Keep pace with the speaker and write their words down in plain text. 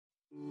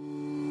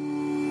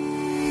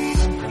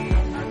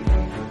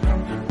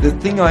the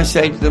thing I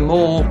say to them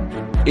all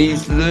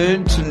is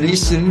learn to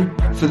listen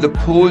for the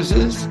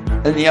pauses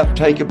and the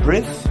uptake of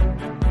breath.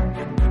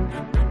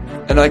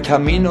 And I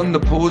come in on the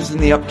pause and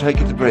the uptake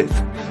of the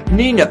breath.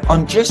 Nina,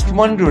 I'm just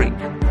wondering.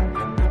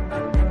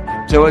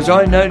 So as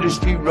I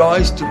noticed you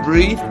rise to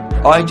breathe,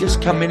 I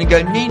just come in and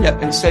go, Nina,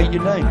 and say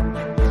your name.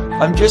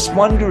 I'm just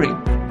wondering,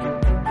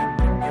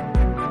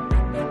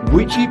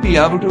 would you be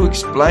able to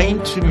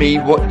explain to me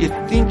what your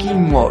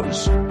thinking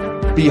was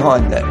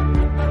behind that?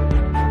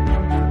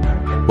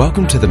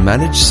 Welcome to the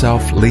Manage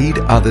Self, Lead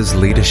Others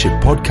Leadership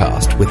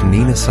podcast with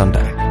Nina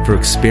Sunday for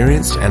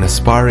experienced and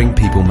aspiring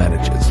people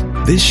managers.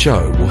 This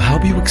show will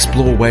help you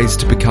explore ways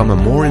to become a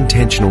more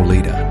intentional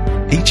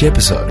leader. Each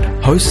episode,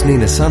 host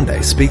Nina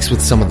Sunday speaks with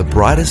some of the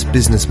brightest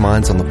business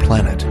minds on the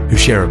planet who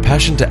share a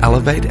passion to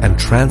elevate and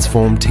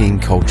transform team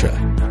culture.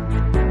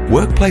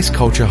 Workplace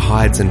culture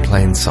hides in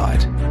plain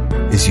sight.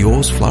 Is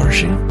yours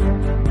flourishing?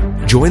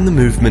 Join the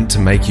movement to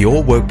make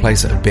your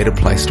workplace a better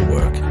place to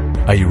work.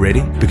 Are you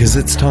ready? Because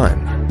it's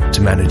time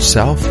to manage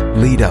self,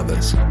 lead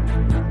others.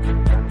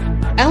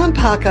 Alan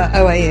Parker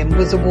OAM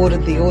was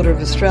awarded the Order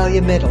of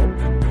Australia Medal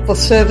for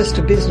service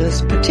to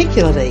business,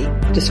 particularly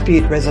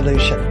dispute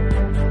resolution.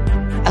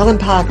 Alan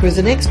Parker is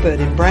an expert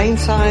in brain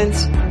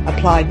science,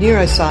 applied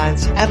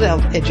neuroscience,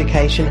 adult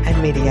education and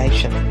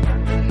mediation.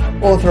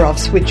 Author of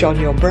Switch On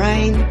Your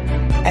Brain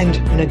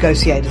and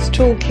Negotiator's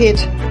Toolkit,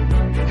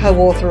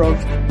 co-author of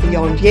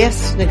Beyond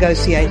Yes,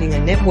 Negotiating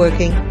and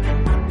Networking.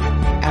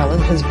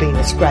 Alan has been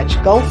a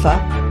scratch golfer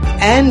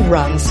and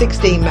run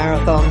 16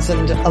 marathons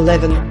and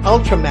 11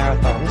 ultra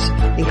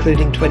marathons,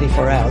 including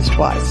 24 hours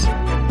twice.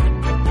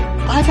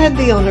 I've had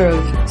the honour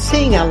of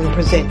seeing Alan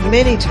present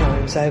many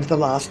times over the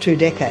last 2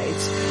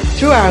 decades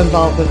through our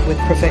involvement with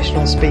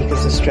Professional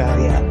Speakers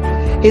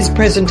Australia. His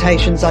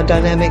presentations are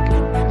dynamic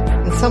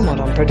and somewhat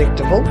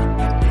unpredictable.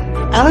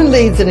 Alan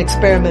leads an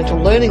experimental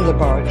learning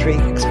laboratory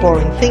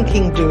exploring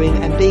thinking, doing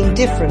and being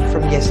different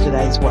from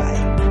yesterday's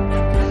way.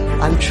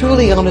 I'm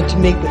truly honoured to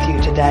meet with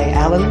you today,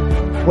 Alan.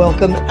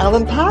 Welcome,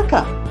 Alan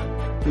Parker.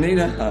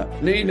 Nina,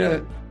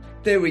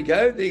 there we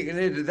go. You can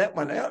edit that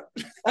one out.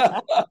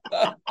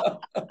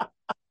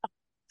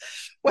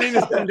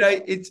 Nina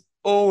Sunday, it's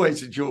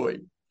always a joy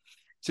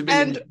to be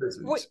in your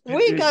presence.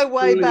 We go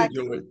way back.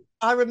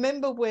 I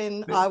remember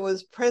when I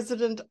was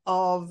president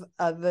of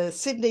the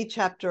Sydney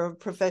chapter of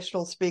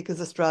Professional Speakers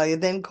Australia,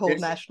 then called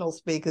National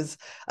Speakers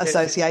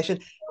Association,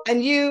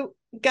 and you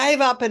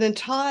gave up an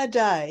entire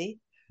day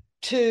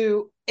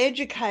to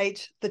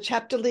educate the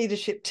chapter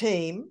leadership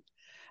team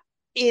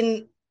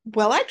in,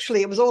 well,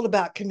 actually, it was all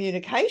about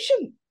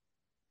communication.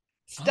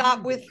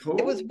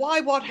 It was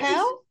why, what,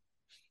 how?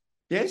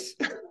 Yes.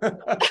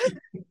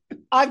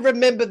 I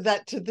remember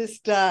that to this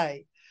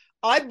day.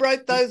 I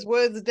wrote those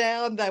words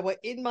down. They were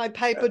in my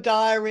paper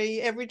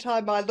diary. Every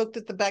time I looked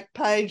at the back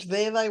page,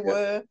 there they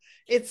were.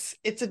 It's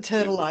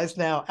internalized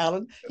now,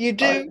 Alan. You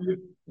do.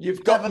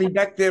 You've got me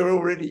back there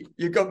already.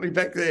 You got me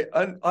back there.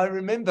 I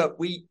remember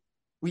we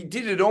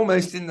did it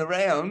almost in the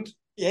round.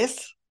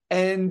 Yes.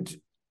 And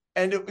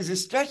it was a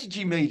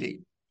strategy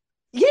meeting.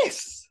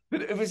 Yes.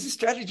 But it was a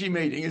strategy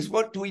meeting is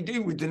what do we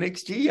do with the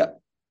next year?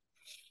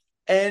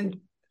 And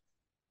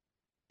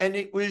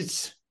it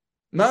was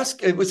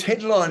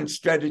headline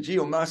strategy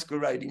or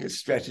masquerading as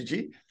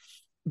strategy,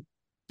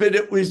 but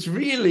it was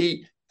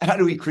really how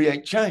do we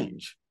create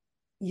change?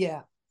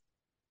 Yeah.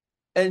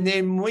 And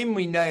then when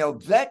we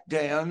nailed that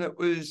down, it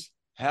was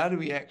how do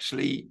we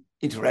actually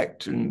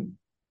interact and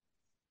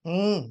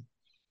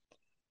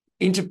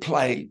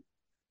interplay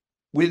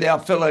with our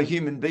fellow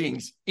human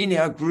beings in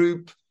our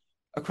group,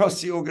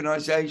 across the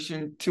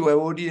organisation, to our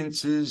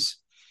audiences,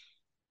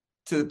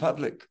 to the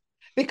public.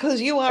 Because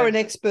you are an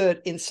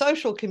expert in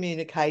social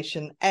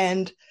communication,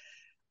 and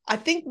I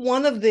think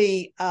one of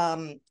the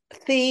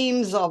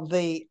themes of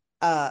the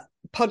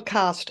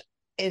podcast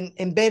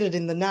embedded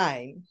in the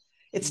name,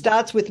 it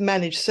starts with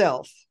Manage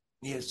Self.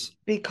 Yes.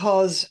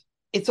 Because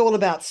it's all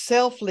about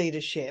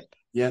self-leadership.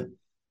 Yeah.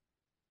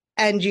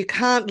 And you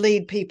can't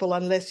lead people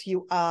unless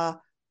you are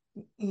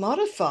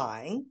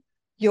modifying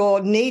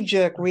your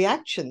knee-jerk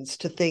reactions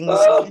to things.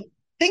 And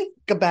think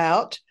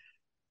about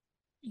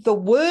the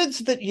words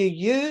that you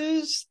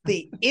use,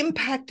 the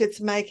impact it's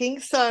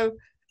making. So,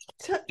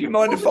 do you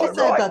mind if I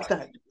write about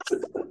that?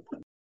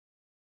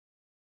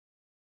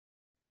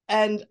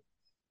 And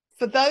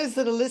for those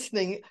that are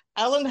listening,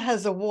 Alan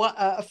has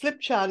a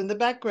flip chart in the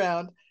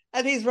background,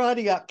 and he's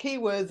writing up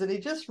keywords, and he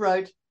just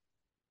wrote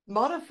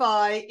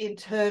modify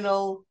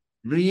internal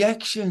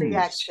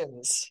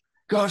reactions.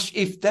 Gosh,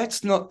 if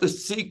that's not the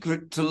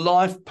secret to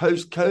life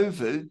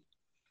post-COVID,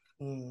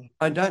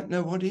 I don't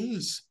know what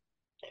is.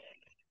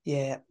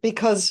 Yeah,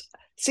 because,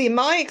 see, in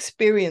my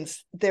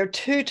experience, there are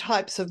 2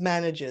 types of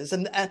managers.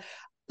 And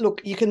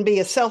look, you can be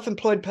a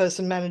self-employed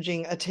person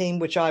managing a team,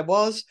 which I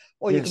was,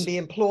 or you can be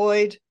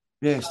employed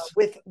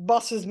with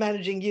bosses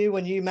managing you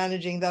and you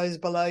managing those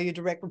below you,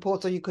 direct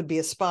reports, or you could be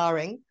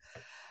aspiring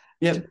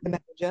to be a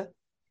manager.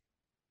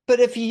 But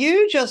if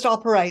you just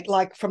operate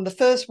like from the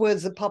first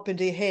words that pop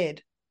into your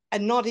head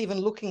and not even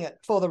looking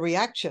for the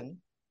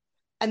reaction,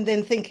 and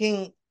then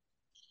thinking,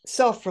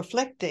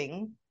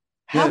 self-reflecting,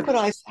 how could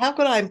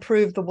I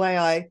improve the way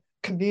I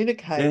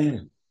communicate? Yeah.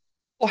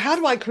 Or how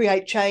do I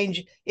create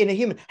change in a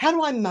human? How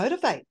do I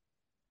motivate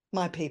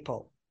my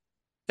people?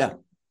 Yeah.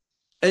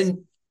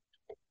 And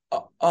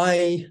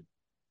I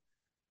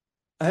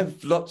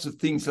have lots of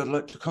things I'd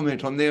like to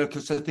comment on there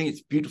because I think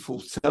it's beautiful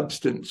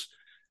substance.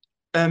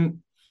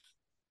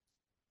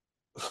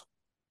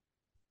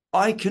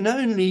 I can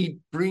only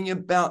bring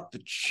about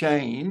the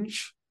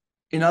change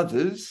in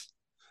others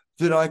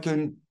that I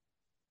can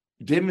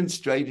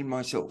demonstrate in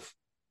myself.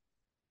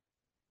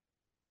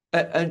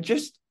 I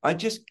just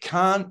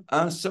can't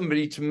ask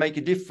somebody to make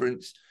a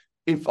difference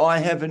if I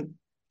haven't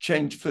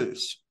changed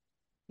first.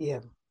 Yeah.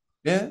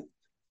 Yeah.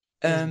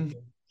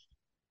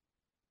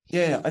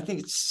 Yeah, I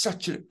think it's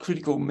such a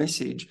critical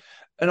message.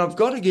 And I've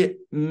got to get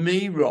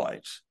me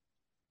right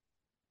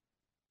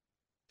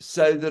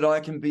so that I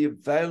can be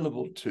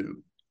available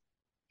to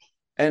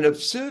and of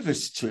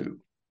service to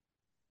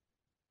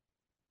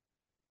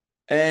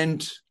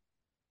and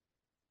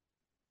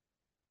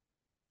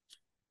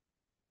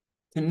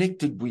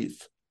connected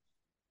with.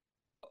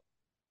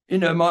 You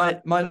know,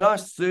 my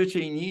last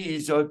 13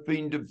 years, I've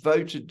been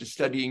devoted to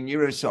studying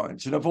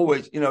neuroscience. And I've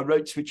always,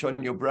 wrote Switch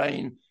on Your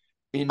Brain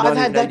in 1983. I've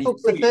had that book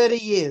for 30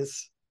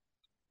 years.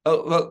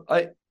 Oh,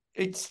 well,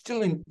 it's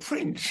still in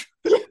print.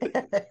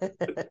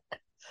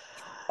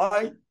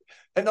 I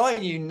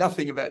knew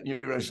nothing about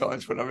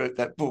neuroscience when I wrote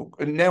that book.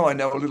 And now I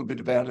know a little bit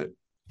about it.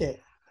 Yeah.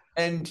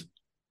 And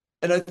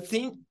I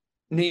think,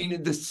 Nina,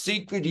 the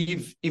secret,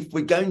 if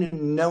we're going to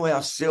know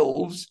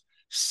ourselves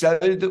so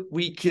that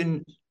we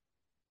can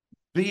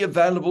be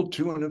available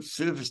to and of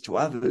service to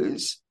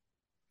others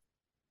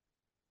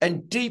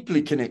and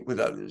deeply connect with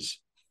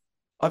others,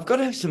 I've got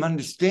to have some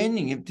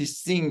understanding of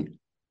this thing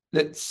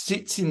that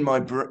sits in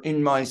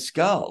my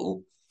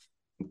skull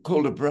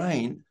called a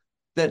brain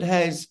that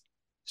has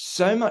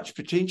so much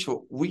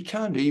potential we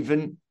can't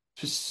even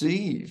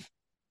perceive.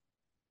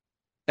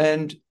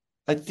 And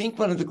I think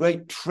one of the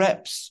great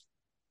traps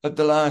of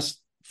the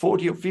last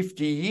 40 or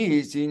 50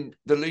 years in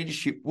the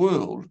leadership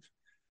world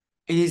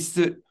is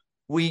that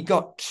we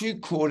got too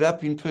caught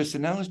up in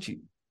personality,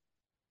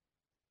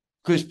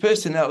 because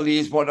personality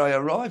is what I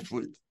arrived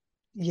with.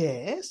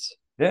 Yes.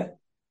 Yeah.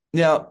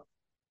 Now,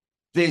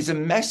 there's a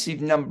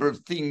massive number of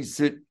things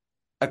that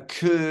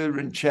occur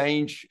and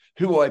change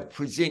who I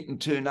present and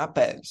turn up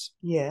as.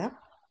 Yeah.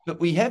 But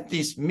we have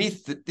this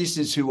myth that this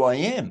is who I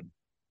am.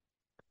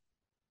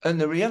 And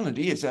the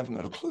reality is I haven't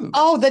got a clue.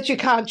 Oh, that you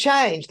can't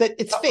change, that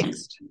it's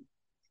fixed.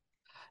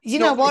 You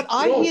know what?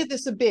 I hear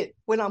this a bit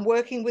when I'm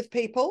working with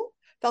people.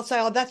 They'll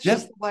say, oh, that's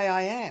just the way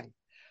I am.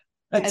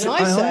 And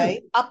I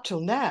say, up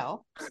till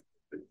now.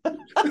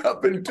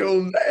 Up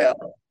until now.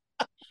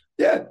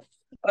 Yeah.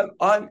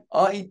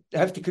 I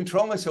have to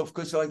control myself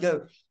because I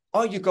go,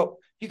 oh, you got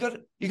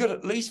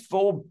at least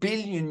 4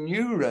 billion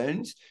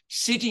neurons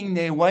sitting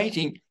there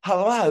waiting.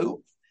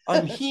 Hello,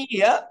 I'm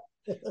here.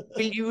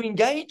 Will you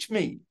engage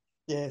me?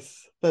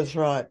 Yes, that's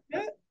right.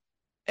 Yeah.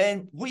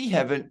 And we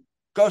haven't,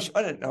 gosh,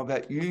 I don't know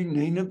about you,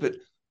 Nina, but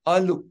I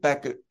look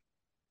back at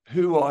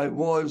who I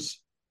was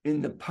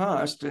in the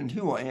past and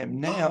who I am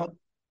now.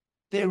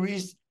 There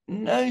is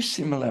no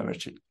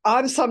similarity.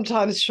 I'm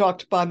sometimes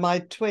shocked by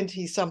my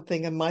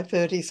 20-something and my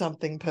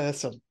 30-something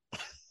person.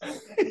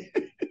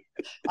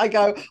 I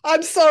go,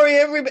 I'm sorry,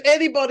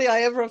 anybody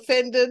I ever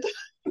offended,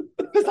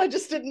 because I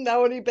just didn't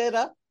know any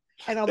better,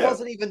 and I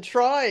wasn't even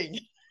trying.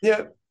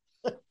 Yeah.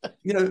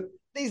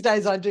 These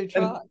days I do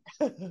try.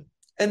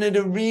 And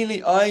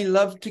I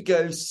love to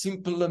go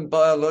simple and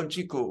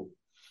biological,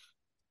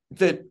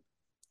 that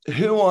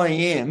who I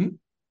am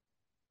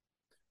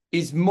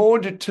is more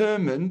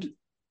determined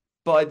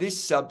by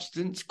this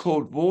substance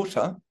called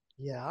water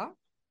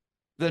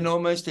than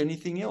almost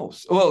anything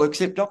else. Well,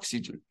 except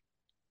oxygen.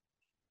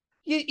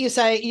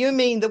 You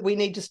mean that we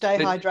need to stay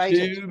hydrated?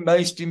 The two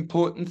most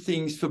important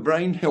things for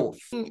brain health.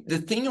 The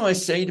thing I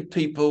say to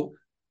people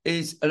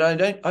is, and I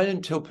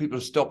don't tell people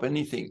to stop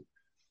anything.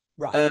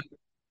 Right.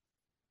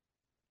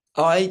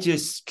 I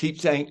just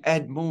keep saying,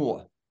 add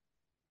more.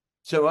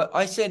 So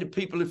I say to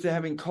people, if they're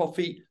having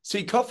coffee,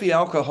 coffee,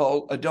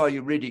 alcohol are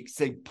diuretics.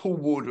 They pull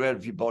water out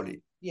of your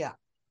body. Yeah.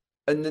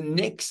 And the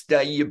next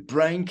day, your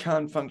brain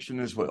can't function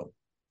as well.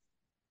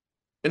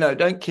 I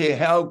don't care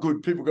how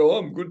good people go,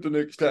 I'm good the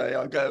next day.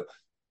 I go,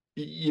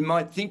 you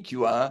might think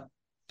you are,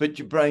 but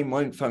your brain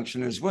won't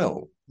function as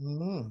well.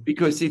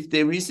 Because if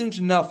there isn't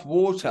enough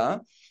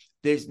water,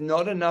 there's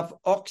not enough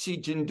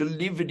oxygen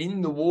delivered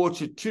in the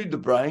water to the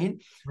brain.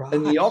 Right.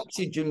 And the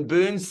oxygen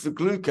burns the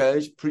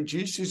glucose,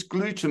 produces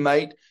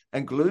glutamate,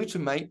 and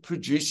glutamate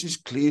produces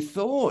clear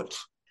thought.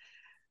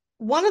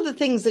 One of the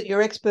things that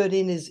you're expert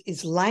in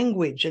is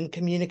language and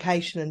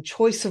communication and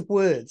choice of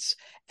words.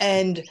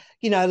 And,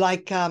 the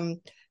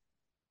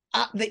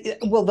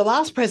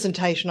last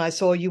presentation I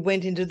saw, you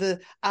went into the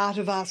art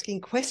of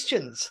asking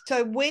questions.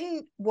 So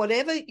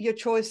whatever your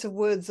choice of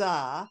words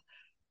are,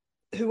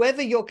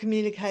 whoever you're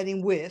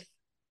communicating with,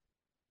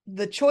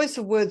 the choice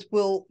of words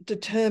will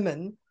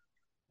determine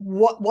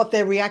what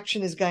their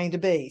reaction is going to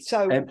be.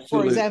 So, for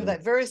Absolutely. example,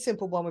 that very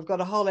simple one, we've got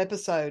a whole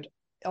episode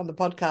on the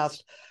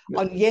podcast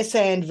on yes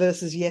and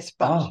versus yes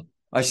but. Oh,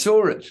 I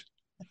saw it.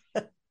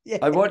 Yeah.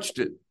 I watched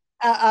it.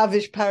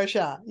 Arvish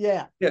Parashar,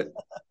 yeah.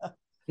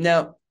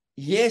 Now,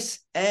 yes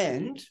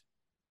and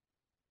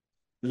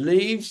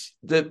leaves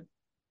the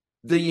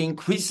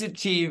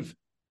inquisitive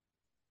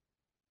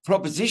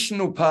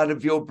propositional part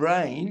of your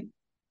brain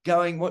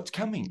going, what's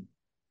coming?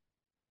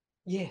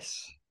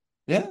 Yes.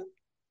 Yeah.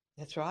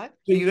 That's right.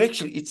 So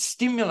it's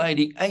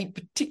stimulating a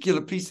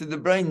particular piece of the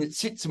brain that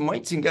sits and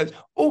waits and goes,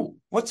 oh,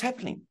 what's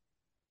happening?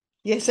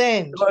 Yes,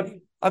 and. So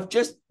I've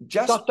just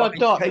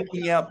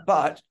taking out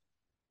but,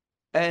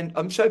 and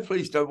I'm so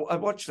pleased I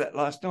watched that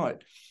last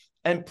night,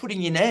 and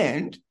putting in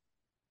and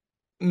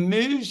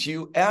moves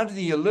you out of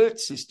the alert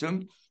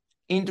system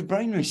into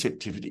brain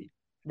receptivity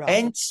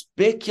and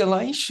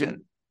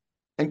speculation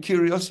and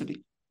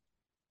curiosity.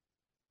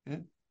 Yeah.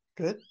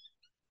 Good.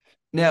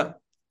 Now,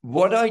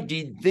 what I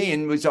did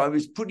then was I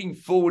was putting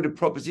forward a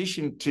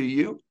proposition to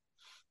you,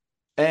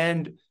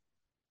 and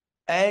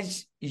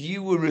as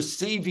you were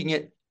receiving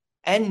it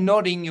and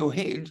nodding your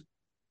head,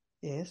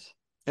 yes,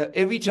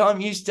 every time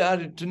you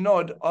started to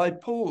nod, I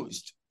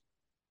paused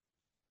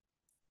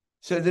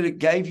so that it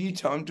gave you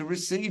time to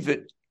receive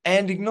it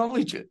and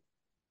acknowledge it.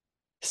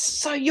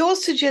 So you're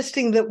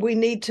suggesting that we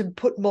need to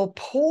put more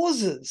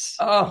pauses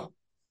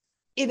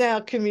in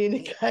our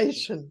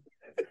communication.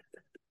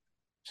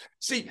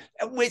 See,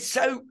 we're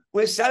so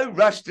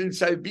rushed and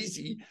so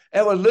busy.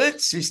 Our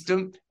alert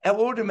system, our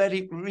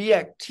automatic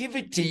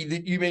reactivity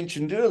that you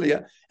mentioned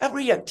earlier, our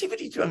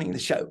reactivity is running the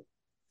show.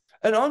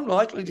 And I'm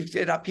likely to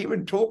get up here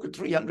and talk at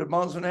 300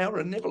 miles an hour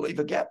and never leave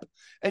a gap.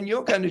 And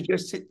you're going to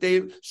just sit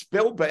there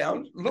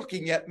spellbound,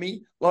 looking at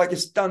me like a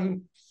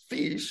stunned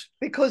fish.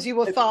 Because you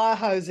were fire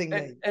hosing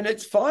me. And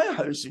it's fire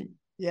hosing.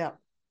 Yeah.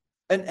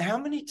 And how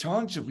many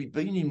times have we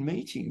been in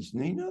meetings,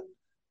 Nina,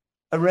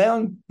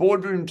 around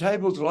boardroom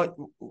tables like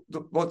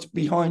what's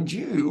behind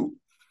you,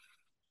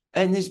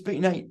 and there's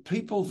been 8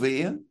 people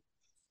there,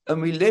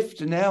 and we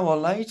left an hour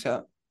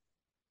later,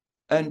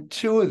 and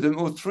 2 of them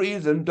or 3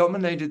 of them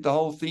dominated the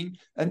whole thing,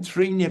 and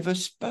 3 never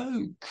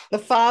spoke. The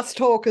fast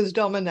talkers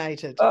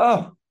dominated.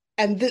 Oh.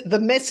 And the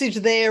message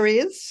there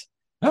is,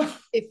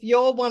 if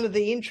you're one of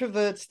the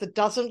introverts that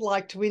doesn't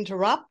like to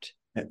interrupt,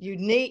 you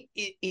need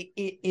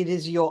it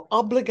is your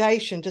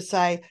obligation to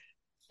say,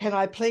 can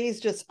I please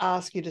just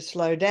ask you to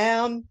slow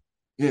down?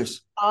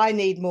 Yes. I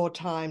need more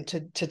time to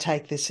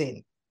take this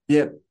in.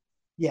 Yeah.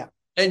 Yeah.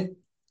 And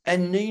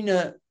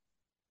Nina,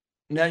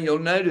 now you'll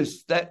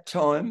notice that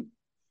time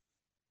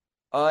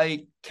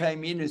I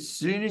came in as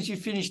soon as you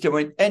finished. I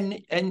went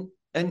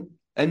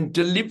and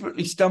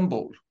deliberately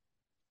stumbled.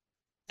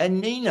 And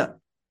Nina,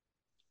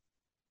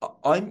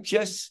 I'm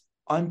just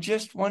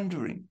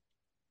wondering,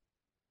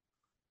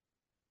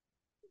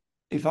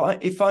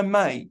 if I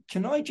may,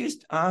 can I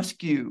just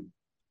ask you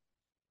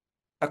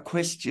a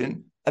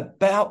question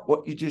about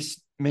what you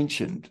just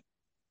mentioned?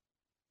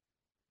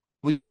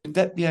 Would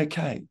that be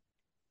okay?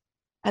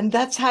 And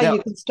that's how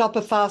you can stop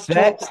a fast talker.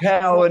 That's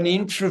how an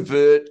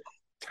introvert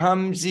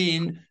comes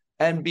in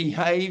and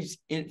behaves.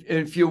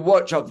 If you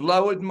watch, I've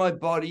lowered my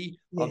body,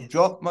 yes. I've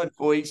dropped my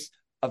voice,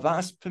 I've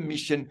asked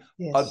permission,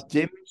 yes. I've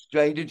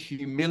demonstrated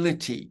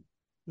humility.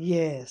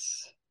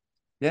 Yes.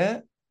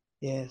 Yeah?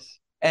 Yes.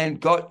 And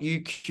got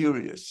you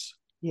curious.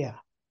 Yeah.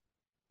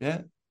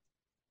 Yeah?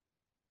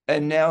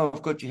 And now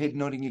I've got your head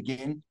nodding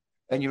again,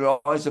 and your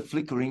eyes are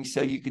flickering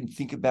so you can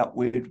think about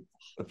where to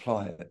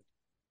apply it.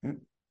 Yeah?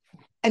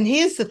 And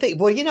here's the thing.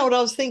 Well, you know what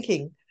I was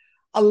thinking?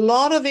 A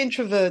lot of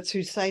introverts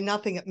who say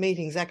nothing at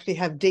meetings actually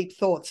have deep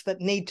thoughts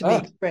that need to be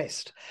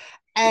expressed.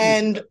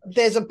 And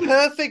there's a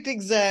perfect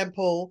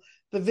example,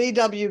 the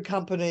VW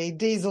company,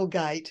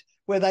 Dieselgate,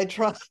 where they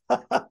try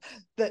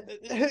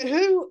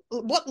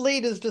what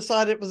leaders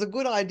decided it was a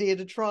good idea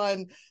to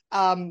try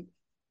and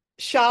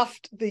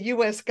shaft the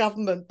US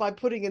government by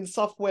putting in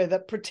software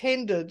that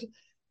pretended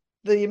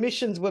the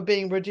emissions were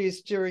being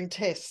reduced during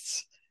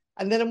tests.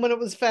 And then when it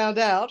was found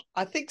out,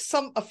 I think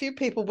a few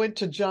people went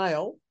to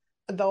jail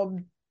and they were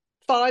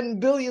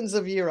fined billions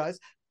of euros.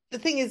 The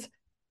thing is,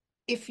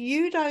 if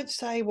you don't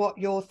say what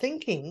you're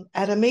thinking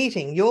at a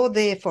meeting, you're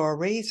there for a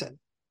reason.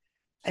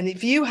 And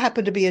if you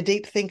happen to be a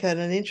deep thinker and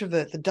an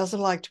introvert that doesn't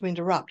like to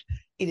interrupt,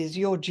 it is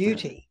your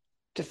duty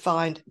to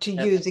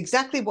use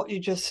exactly what you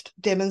just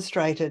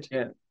demonstrated,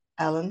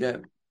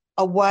 Alan,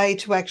 a way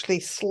to actually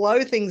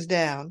slow things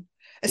down,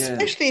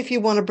 especially if you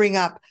want to bring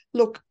up,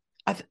 look,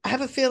 I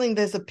have a feeling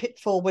there's a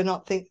pitfall we're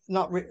not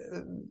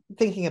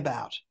thinking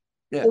about.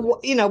 Yeah.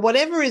 Or,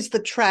 whatever is the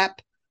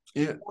trap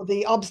or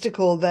the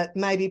obstacle that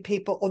maybe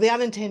people, or the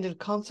unintended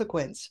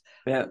consequence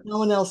no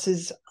one else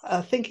is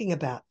thinking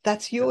about.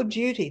 That's your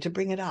duty to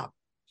bring it up.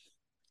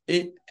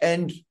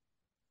 And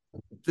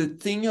the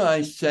thing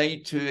I say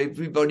to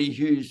everybody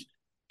who's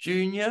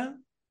junior,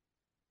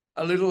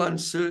 a little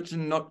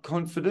uncertain, not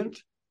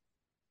confident,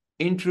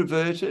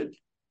 introverted,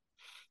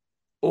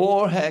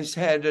 or has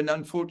had an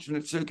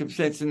unfortunate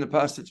circumstance in the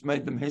past that's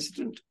made them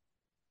hesitant,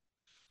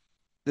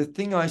 the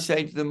thing I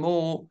say to them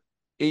all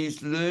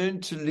is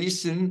learn to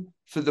listen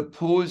for the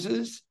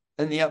pauses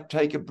and the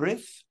uptake of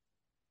breath.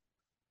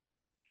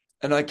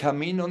 And I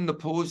come in on the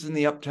pause and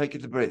the uptake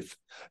of the breath.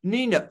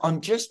 Nina,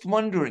 I'm just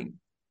wondering.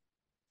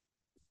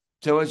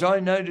 So as I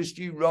noticed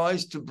you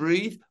rise to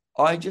breathe,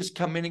 I just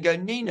come in and go,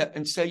 Nina,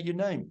 and say your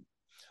name.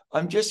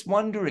 I'm just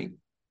wondering,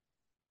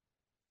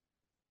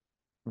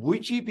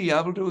 would you be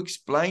able to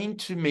explain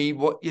to me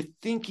what your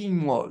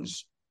thinking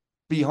was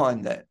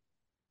behind that?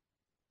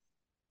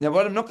 Now,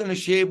 what I'm not going to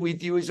share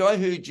with you is I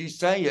heard you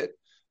say it,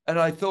 and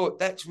I thought,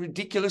 that's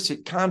ridiculous.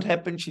 It can't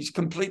happen. She's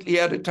completely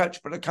out of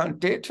touch, but I can't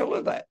dare tell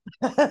her that.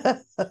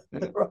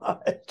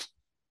 Right.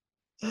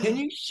 Can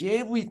you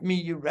share with me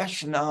your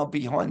rationale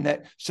behind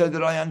that so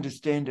that I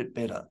understand it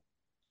better?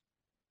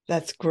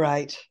 That's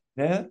great.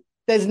 Yeah.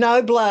 There's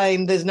no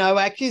blame. There's no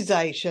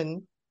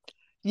accusation.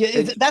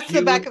 That's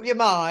the back of your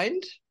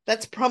mind.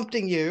 That's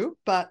prompting you.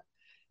 But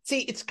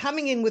see, it's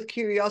coming in with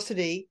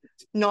curiosity,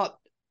 not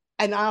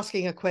and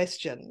asking a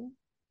question.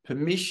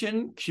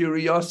 Permission,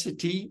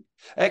 curiosity,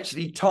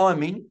 actually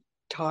timing.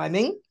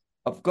 Timing.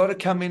 I've got to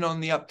come in on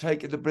the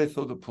uptake of the breath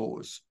or the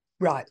pause.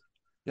 Right.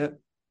 Yeah.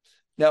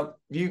 Now,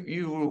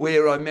 you were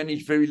aware I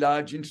manage very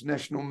large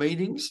international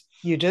meetings.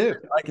 You do.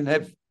 I can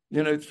have,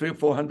 300 or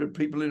 400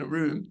 people in a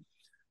room.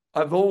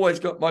 I've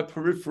always got my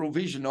peripheral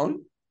vision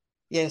on.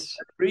 Yes.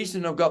 The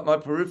reason I've got my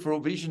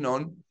peripheral vision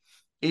on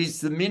is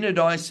the minute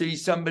I see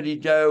somebody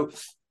go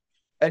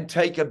and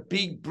take a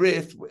big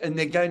breath and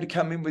they're going to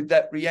come in with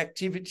that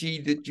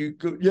reactivity that you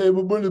go, yeah,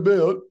 well, what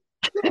about?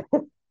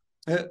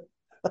 The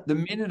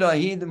minute I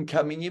hear them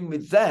coming in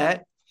with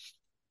that,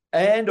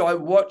 and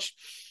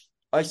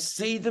I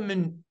see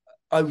them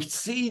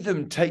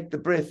take the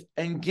breath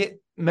and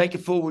make a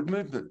forward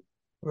movement.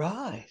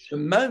 Right. The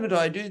moment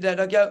I do that,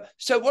 I go,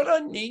 so what I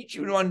need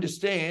you to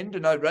understand,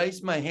 and I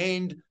raise my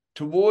hand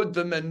toward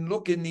them and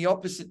look in the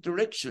opposite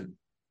direction.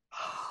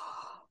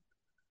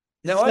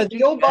 Now, so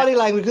your body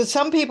language, because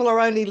some people are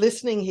only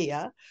listening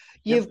here,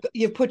 you've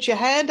put your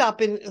hand up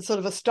in sort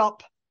of a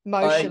stop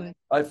motion.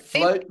 I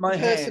float my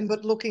hand,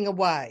 but looking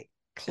away.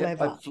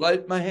 Clever. I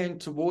float my hand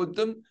toward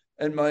them,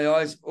 and my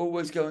eyes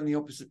always go in the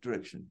opposite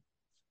direction.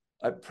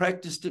 I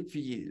practiced it for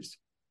years.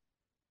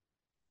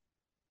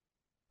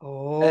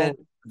 Oh. And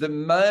the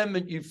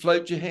moment you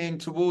float your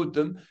hand toward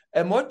them,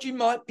 and what you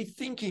might be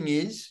thinking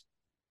is,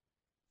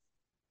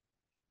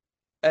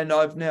 and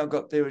I've now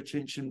got their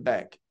attention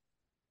back.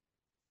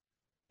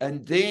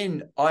 And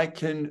then I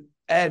can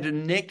add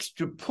an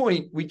extra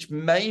point, which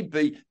may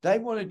be they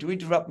wanted to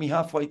interrupt me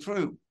halfway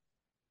through.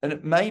 And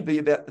it may be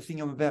about the thing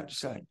I'm about to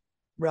say.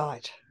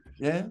 Right.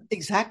 Yeah.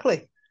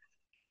 Exactly.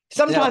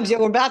 Sometimes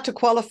you're about to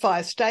qualify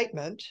a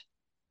statement,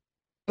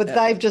 but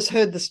they've just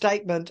heard the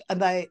statement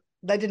and they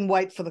didn't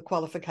wait for the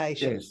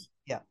qualification. Yes.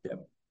 Yeah. Yeah.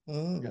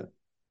 Mm.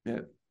 Yeah.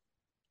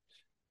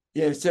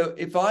 Yeah. So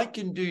if I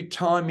can do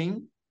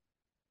timing,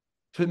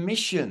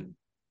 permission,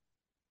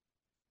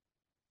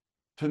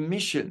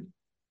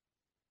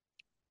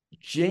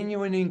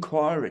 genuine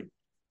inquiry.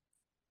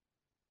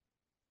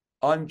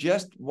 I'm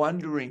just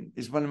wondering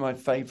is one of my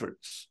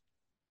favorites.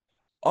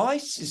 I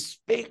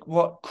suspect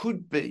what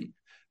could be,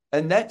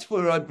 and that's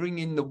where I bring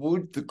in the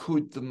would, the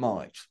could, the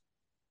might.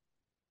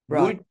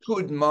 Right. Would,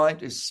 could,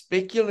 might is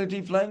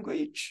speculative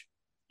language.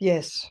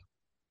 Yes.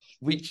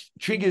 Which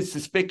triggers the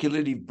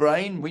speculative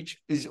brain, which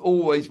is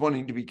always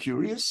wanting to be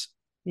curious.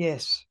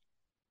 Yes.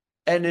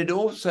 And it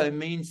also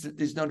means that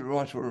there's not a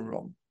right or a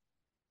wrong.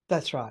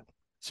 That's right.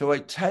 So I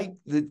take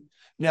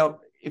now,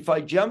 if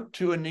I jump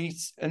to an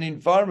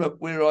environment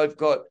where I've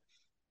got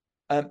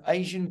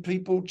Asian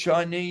people,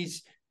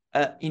 Chinese,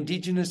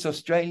 Indigenous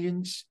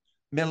Australians,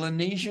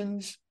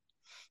 Melanesians,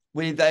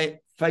 where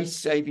face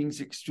saving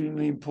is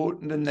extremely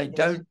important, and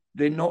they're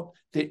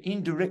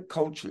indirect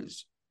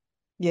cultures.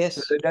 Yes.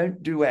 So they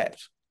don't do at.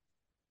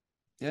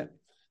 Yeah.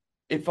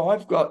 If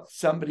I've got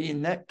somebody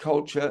in that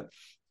culture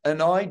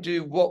and I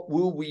do what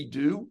will we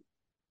do,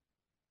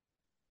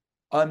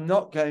 I'm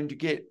not going to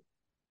get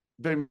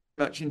very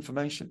much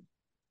information.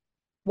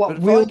 What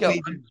will we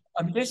do?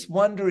 I'm just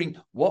wondering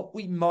what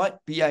we might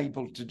be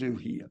able to do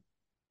here.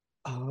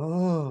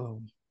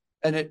 Oh.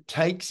 And it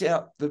takes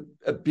out the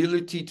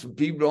ability to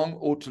be wrong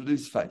or to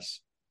lose face.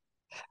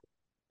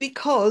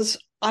 Because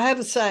I have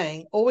a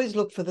saying, always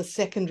look for the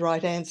second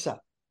right answer.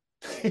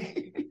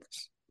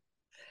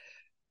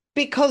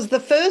 Because the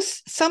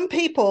first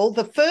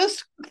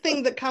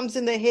thing that comes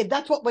in their head,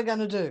 that's what we're going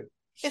to do.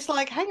 It's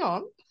like, hang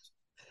on,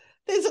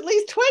 there's at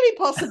least 20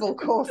 possible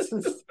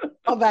courses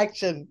of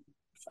action.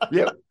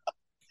 Yep.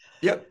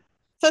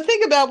 So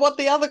think about what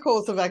the other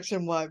course of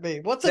action might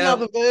be. What's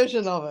another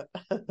version of it?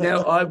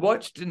 Now, I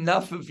watched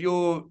enough of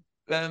your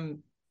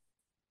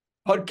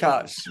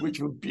podcasts, which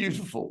were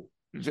beautiful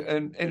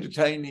and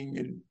entertaining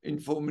and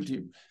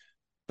informative,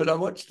 but I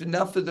watched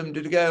enough of them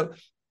to go,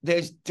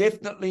 there's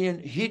definitely a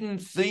hidden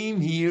theme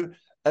here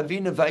of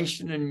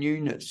innovation and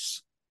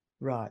newness.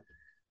 Right.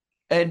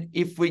 And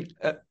if we...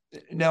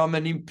 now, I'm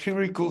an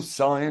empirical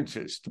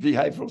scientist,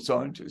 behavioral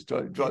scientist.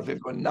 I drive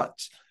everyone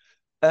nuts.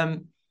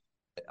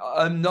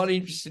 I'm not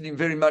interested in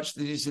very much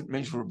that isn't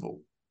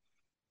measurable.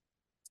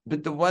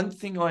 But the one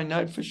thing I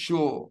know for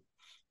sure,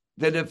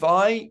 that if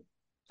I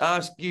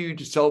ask you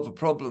to solve a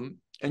problem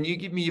and you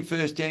give me your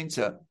first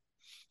answer,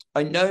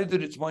 I know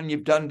that it's one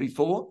you've done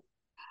before.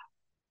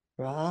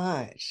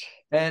 Right.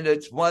 And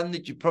it's one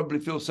that you probably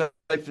feel safe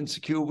and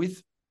secure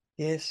with.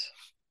 Yes.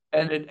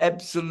 And it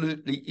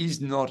absolutely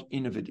is not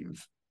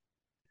innovative.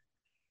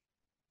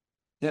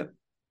 Yep.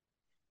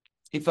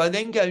 If I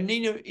then go,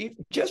 Nina, if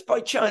just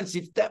by chance,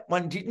 if that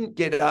one didn't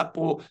get up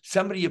or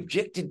somebody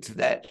objected to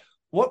that,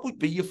 what would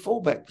be your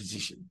fallback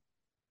position?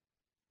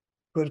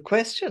 Good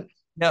question.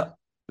 Now,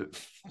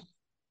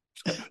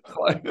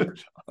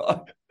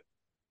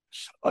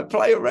 I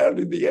play around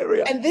in the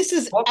area. And this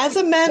is, as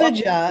a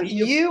manager,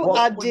 you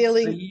are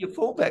dealing... your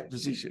fallback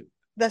position.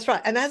 That's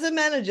right. And as a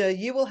manager,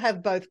 you will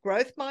have both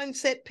growth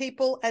mindset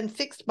people and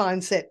fixed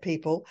mindset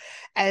people.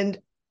 And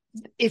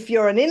if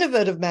you're an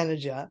innovative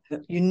manager,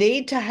 you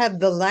need to have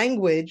the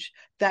language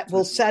that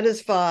will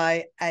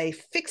satisfy a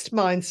fixed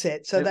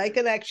mindset so they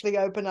can actually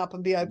open up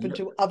and be open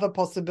to other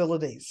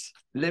possibilities.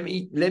 Let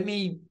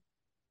me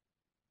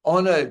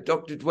honour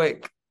Dr.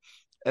 Dweck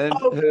and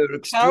her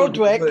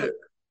extraordinary work.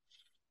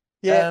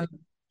 Yeah.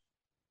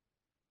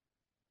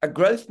 A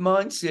growth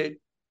mindset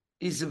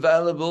is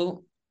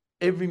available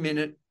every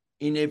minute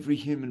in every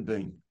human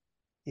being.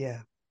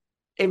 Yeah.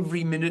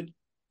 Every minute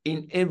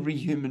in every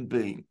human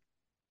being.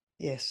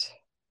 Yes.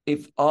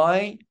 If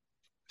I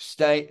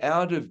stay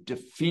out of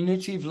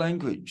definitive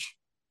language,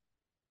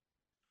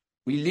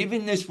 we live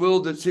in this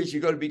world that says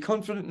you've got to be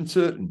confident and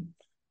certain.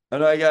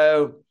 And I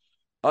go,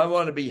 I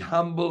want to be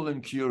humble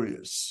and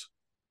curious.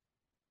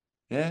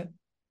 Yeah.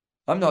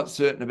 I'm not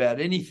certain about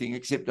anything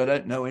except I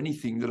don't know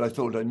anything that I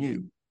thought I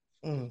knew.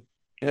 Mm.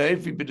 You know,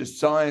 every bit of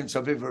science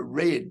I've ever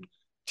read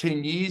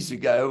 10 years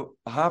ago,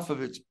 half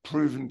of it's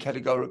proven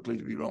categorically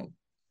to be wrong.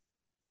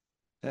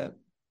 Yeah.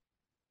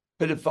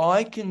 But if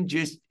I can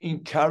just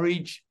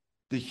encourage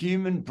the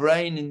human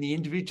brain and the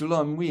individual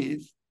I'm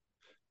with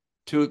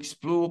to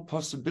explore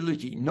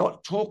possibility,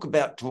 not talk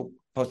about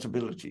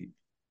possibility,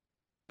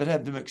 but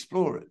have them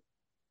explore it.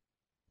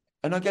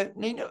 And I go,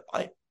 Nina,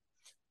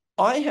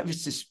 I have a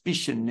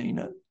suspicion,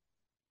 Nina,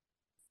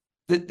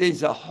 that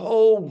there's a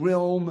whole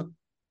realm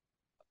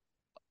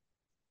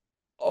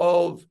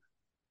of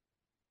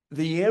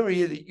the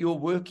area that you're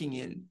working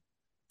in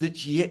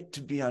that's yet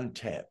to be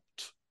untapped.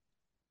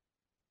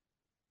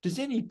 Does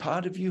any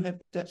part of you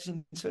have that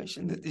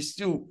sensation that there's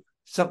still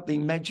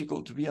something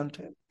magical to be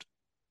untapped?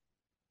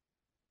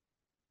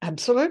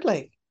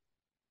 Absolutely.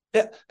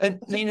 Yeah, and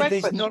that's Nina,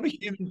 there's not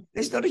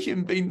a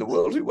human being in the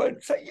world who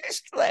won't say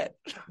yes to that.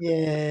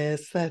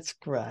 Yes, that's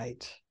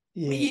great.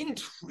 Yeah. We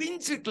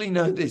intrinsically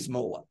know there's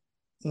more.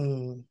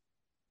 Mm.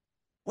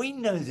 We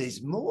know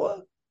there's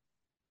more.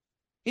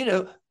 You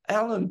know,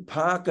 Alan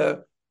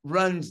Parker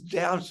runs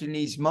doubt in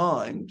his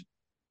mind.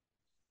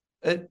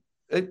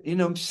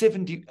 I'm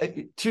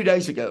 70. 2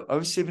 days ago, I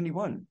was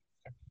 71.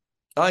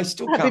 I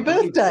still Happy can't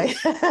birthday.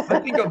 I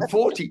think I'm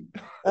 40.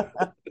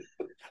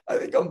 I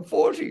think I'm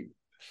 40.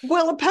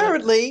 Well,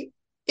 apparently,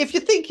 if you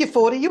think you're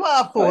 40, you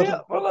are 40.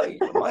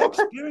 My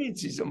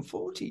experience is I'm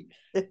 40.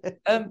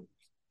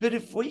 But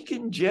if we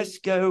can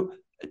just go,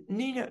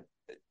 Nina,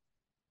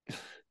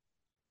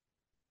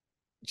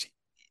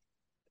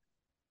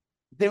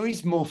 there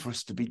is more for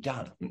us to be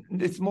done.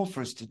 There's more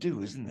for us to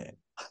do, isn't there?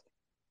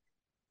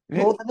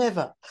 More than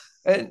ever.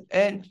 And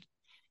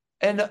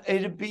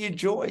it'd be a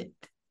joy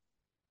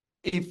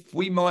if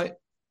we might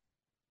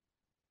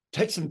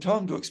take some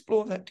time to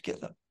explore that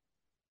together.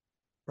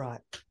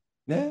 Right.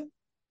 Yeah.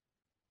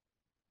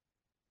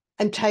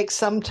 And take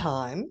some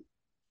time.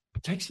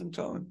 Take some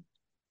time.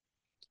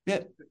 Yeah.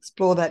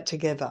 Explore that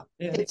together.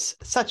 Yeah. It's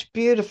such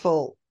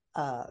beautiful,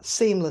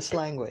 seamless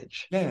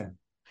language. Yeah.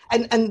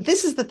 And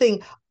this is the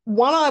thing.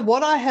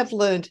 What I have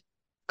learned,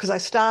 because I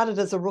started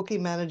as a rookie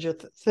manager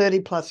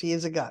 30 plus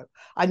years ago,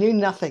 I knew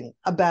nothing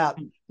about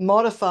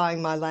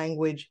modifying my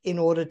language in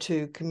order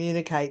to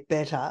communicate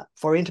better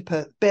for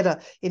better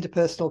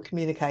interpersonal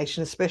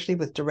communication, especially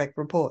with direct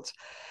reports.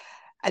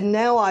 And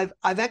now I've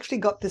actually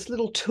got this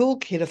little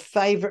toolkit of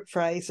favorite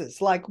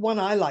phrases. Like one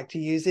I like to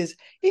use is,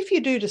 if you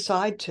do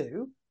decide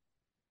to, ...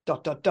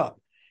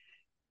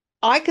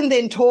 I can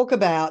then talk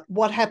about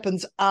what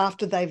happens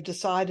after they've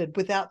decided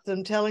without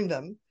them telling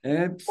them.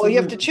 Absolutely. Or you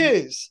have to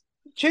choose.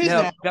 Choose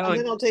now, and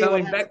then I'll tell you what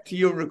happens. Going back to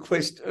your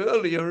request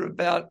earlier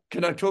about,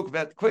 can I talk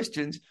about the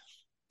questions?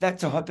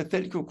 That's a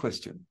hypothetical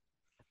question.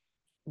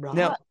 Right.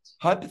 Now,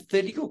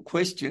 hypothetical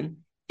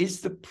question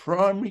is the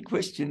primary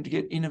question to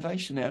get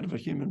innovation out of a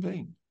human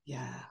being.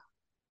 Yeah,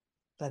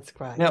 that's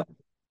great. Now,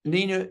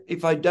 Nina,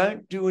 if I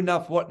don't do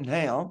enough what and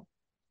how,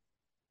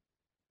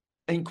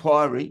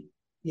 inquiry.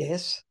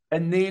 Yes.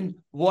 And then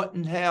what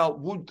and how,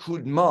 would,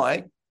 could,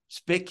 might,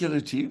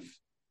 speculative.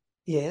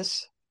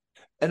 Yes.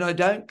 And I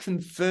don't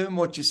confirm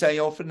what you say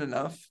often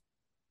enough,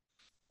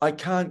 I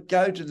can't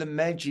go to the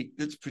magic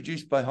that's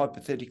produced by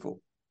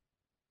hypothetical.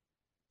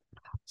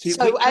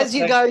 So as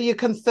you go, you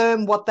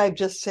confirm what they've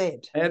just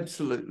said.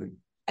 Absolutely.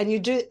 And you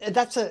do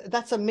that's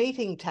a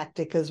meeting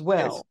tactic as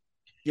well.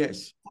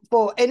 Yes.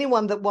 For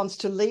anyone that wants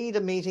to lead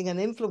a meeting and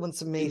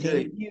influence a meeting,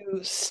 Indeed. you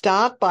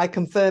start by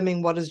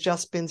confirming what has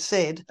just been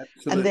said.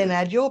 Absolutely. And then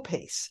add your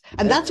piece.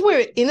 And that's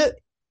where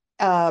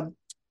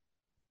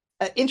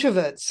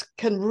introverts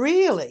can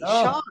really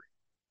shine.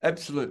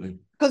 Absolutely.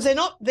 Because they're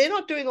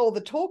not doing all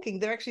the talking,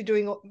 they're actually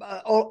doing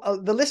all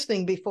the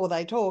listening before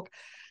they talk.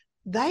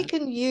 They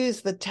can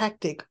use the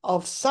tactic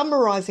of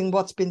summarizing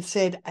what's been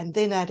said and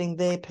then adding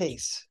their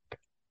piece.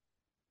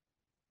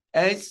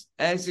 As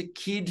a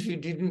kid who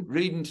didn't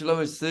read until I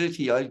was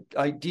 30,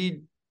 I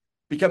did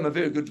become a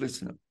very good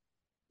listener.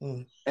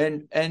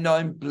 And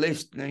I'm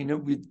blessed, Nina,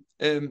 with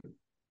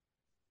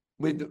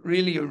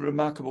really a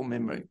remarkable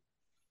memory.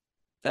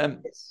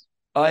 Yes.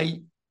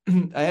 I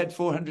had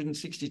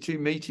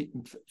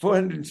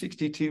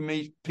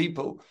 462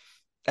 people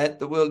at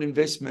the World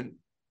Investment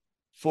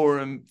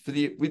Forum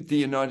with the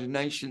United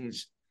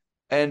Nations,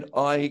 and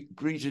I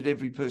greeted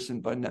every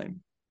person by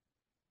name.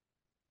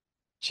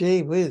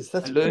 Gee whiz,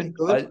 that's pretty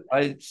good.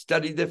 I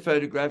studied their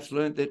photographs,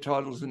 learned their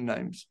titles and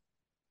names.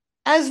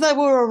 As they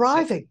were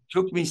arriving. It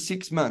took me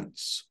 6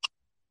 months.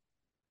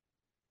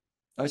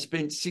 I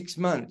spent 6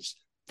 months.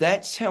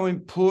 That's how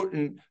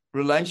important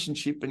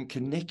relationship and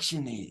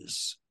connection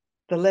is.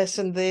 The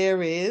lesson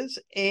there is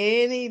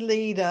any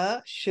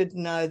leader should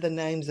know the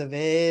names of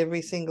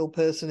every single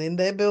person in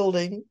their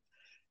building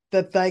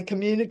that they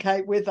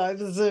communicate with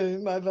over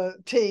Zoom, over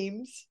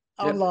Teams,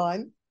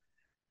 online.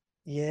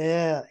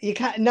 Yeah, you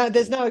can't. No,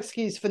 there's no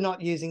excuse for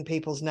not using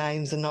people's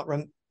names and not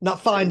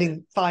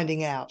finding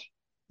out.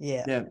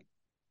 Yeah.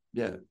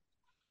 And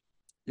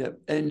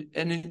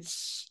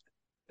it's,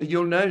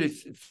 you'll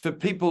notice for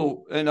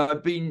people, and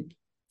I've been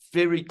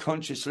very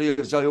consciously,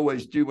 as I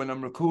always do when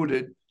I'm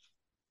recorded,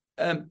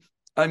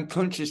 I'm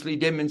consciously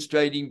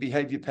demonstrating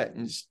behavior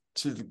patterns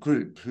to the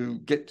group who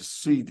get to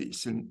see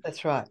this, and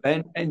that's right,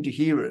 and to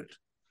hear it.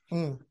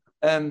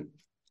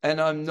 And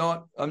I'm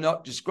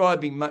not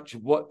describing much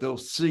of what they'll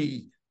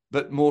see,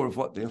 but more of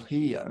what they'll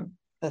hear.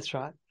 That's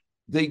right.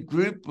 The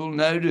group will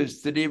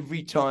notice that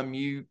every time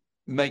you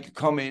make a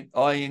comment,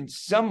 I in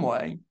some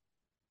way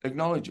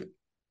acknowledge it.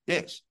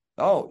 Yes.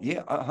 Oh,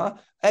 yeah.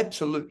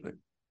 Absolutely.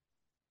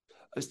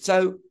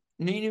 So,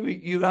 Nina,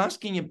 you're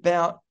asking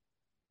about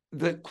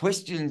the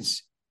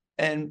questions,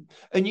 and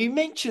you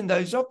mentioned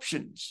those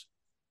options.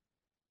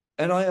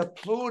 And I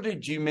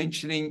applauded you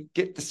mentioning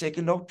get the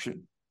second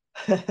option.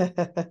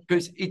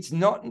 Because it's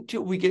not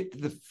until we get to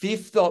the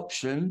fifth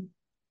option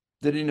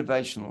that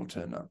innovation will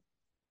turn up.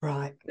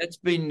 Right. That's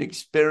been an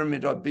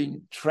experiment I've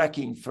been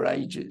tracking for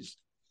ages.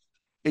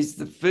 Is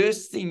the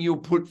first thing you'll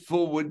put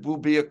forward will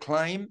be a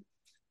claim,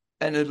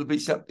 and it'll be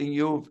something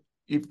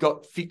you've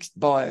got fixed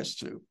bias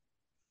to.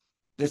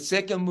 The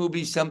second will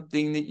be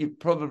something that you've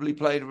probably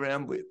played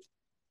around with.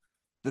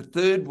 The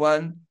third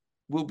one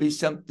will be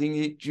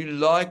something that you're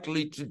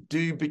likely to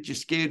do, but you're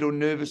scared or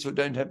nervous or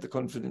don't have the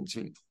confidence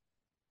in.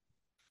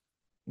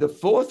 The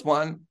fourth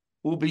one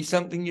will be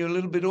something you're a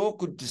little bit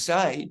awkward to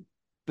say,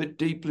 but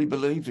deeply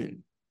believe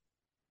in.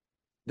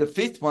 The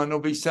fifth one will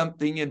be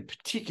something, in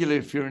particular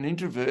if you're an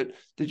introvert,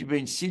 that you've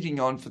been sitting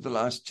on for the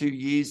last 2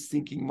 years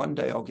thinking one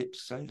day I'll get to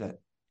say that.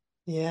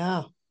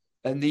 Yeah.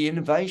 And the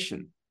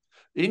innovation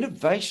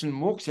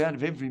walks out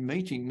of every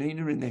meeting,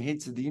 Nina, in the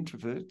heads of the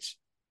introverts.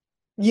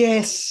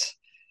 Yes.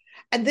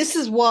 And this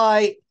is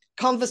why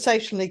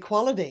conversational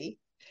equality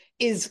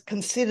is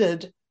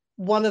considered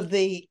one of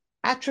the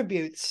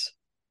attributes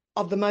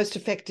of the most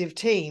effective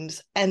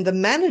teams, and the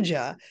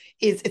manager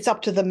it's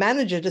up to the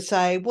manager to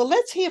say, well,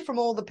 let's hear from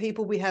all the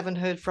people we haven't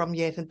heard from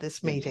yet at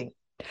this meeting,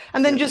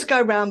 and then just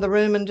go around the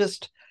room and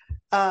just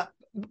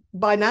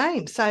by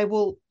name say,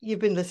 well, you've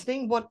been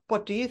listening,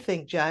 what do you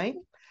think,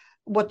 Jane?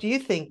 What do you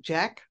think,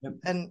 Jack?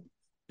 And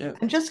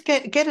just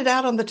get it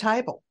out on the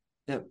table.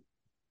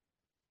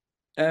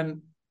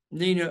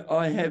 Nina,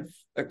 I have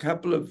a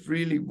couple of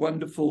really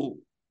wonderful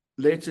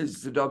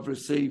letters that I've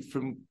received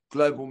from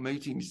global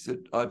meetings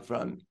that I've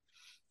run.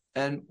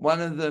 And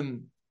one of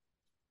them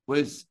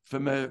was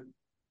from a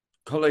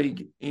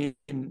colleague in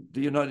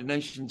the United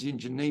Nations in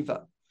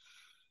Geneva.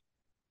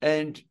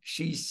 And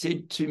she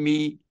said to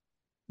me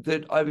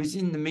that I was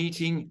in the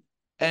meeting,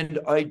 and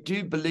I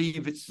do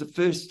believe it's the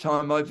first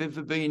time I've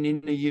ever been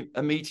in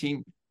a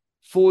meeting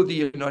for the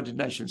United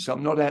Nations. So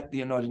I'm not at the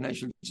United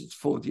Nations, it's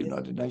for the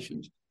United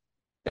Nations.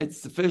 It's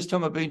the first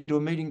time I've been to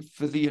a meeting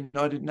for the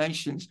United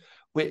Nations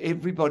where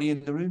everybody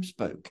in the room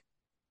spoke.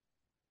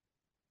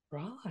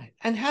 Right.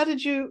 And how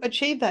did you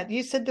achieve that?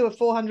 You said there were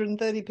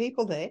 430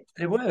 people there.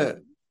 There were.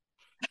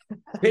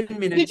 10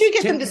 minutes. Did you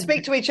get them to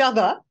speak to each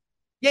other?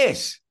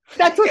 Yes.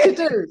 That's what you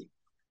do.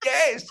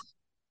 Yes.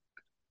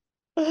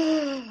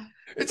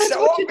 That's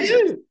so what obvious.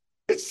 You do.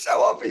 It's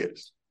so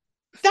obvious.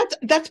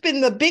 That's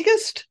been the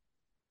biggest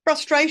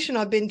frustration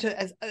I've been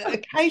to.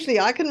 Occasionally,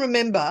 I can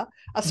remember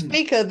a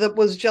speaker that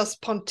was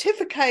just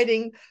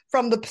pontificating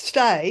from the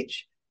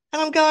stage,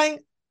 and I'm going,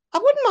 I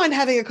wouldn't mind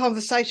having a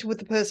conversation with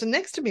the person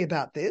next to me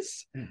about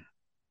this,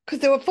 because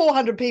there were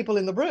 400 people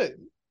in the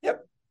room.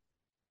 Yep.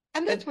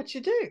 And that's what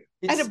you do.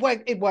 And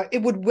It's-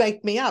 it would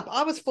wake me up.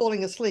 I was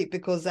falling asleep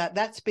because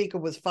that speaker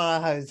was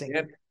fire hosing.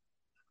 Yep.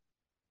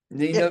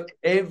 Nina,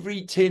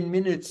 every 10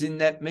 minutes in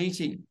that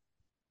meeting,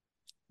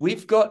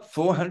 we've got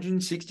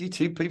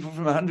 462 people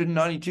from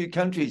 192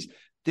 countries.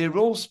 They're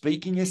all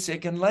speaking a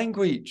second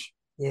language.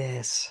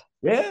 Yes.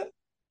 Yeah.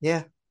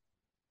 Yeah.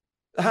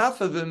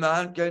 Half of them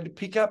aren't going to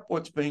pick up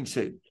what's being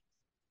said.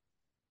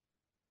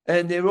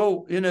 And they're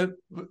all,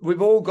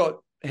 we've all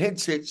got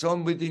headsets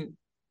on with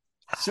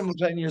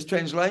simultaneous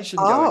translation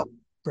going.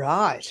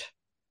 Right.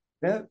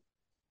 Yeah.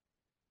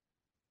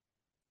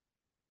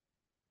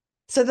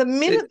 So the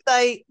minute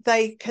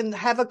they can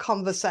have a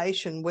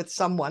conversation with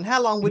someone,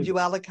 how long would you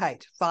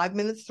allocate? 5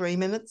 minutes, 3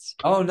 minutes?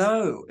 Oh,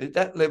 no. At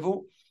that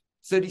level,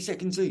 30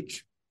 seconds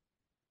each.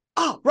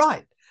 Oh,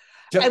 right.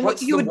 So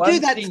And you would do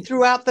that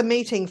throughout the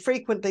meeting,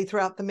 frequently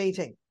throughout the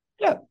meeting.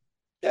 Yeah.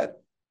 Yeah.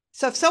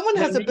 So if someone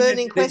has a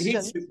burning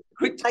question...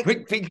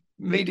 Quick big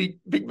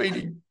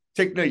meeting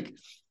technique.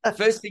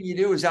 First thing you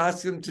do is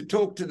ask them to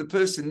talk to the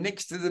person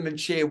next to them and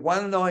share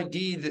one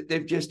idea that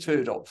they've just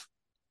heard of,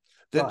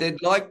 that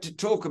they'd like to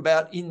talk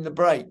about in the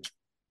break.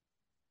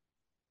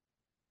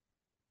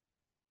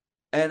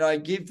 And I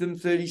give them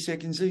 30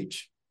 seconds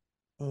each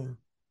and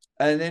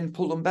then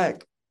pull them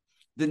back.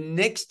 The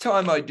next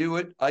time I do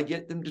it, I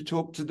get them to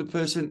talk to the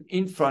person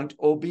in front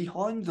or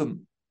behind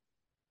them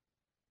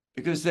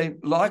because they're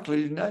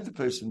likely to know the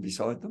person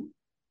beside them.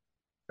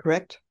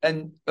 Correct.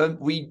 And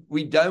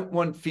we don't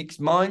want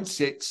fixed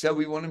mindsets, so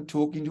we want them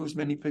talking to as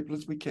many people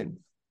as we can.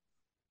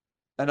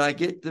 And I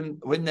get them,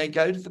 when they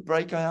go to the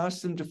break, I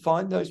ask them to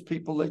find those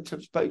people they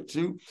spoke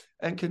to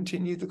and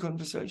continue the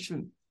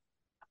conversation.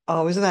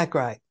 Oh, isn't that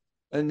great?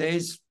 And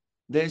there's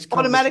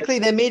automatically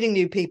they're meeting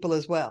new people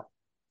as well.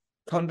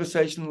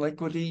 Conversational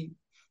equity,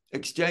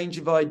 exchange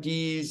of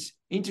ideas,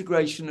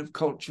 integration of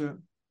culture.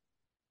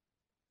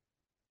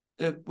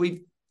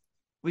 We've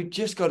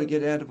just got to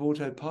get out of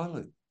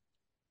autopilot.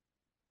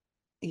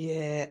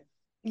 Yeah,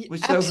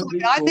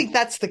 absolutely. I think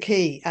that's the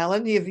key,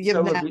 Alan.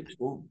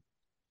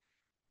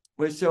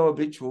 We're so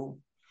habitual.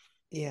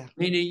 Yeah.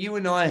 Nina, you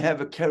and I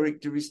have a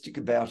characteristic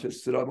about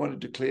us that I want to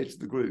declare to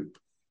the group.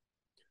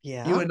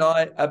 Yeah. You and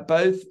I are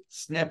both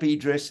snappy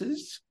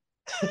dressers.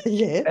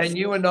 Yes. And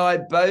you and I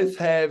both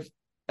have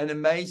an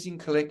amazing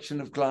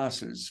collection of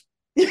glasses.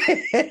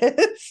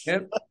 Yes.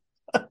 Yep.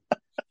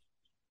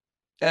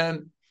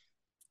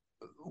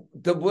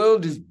 The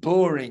world is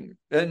boring.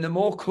 And the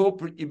more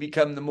corporate you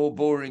become, the more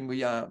boring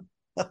we are.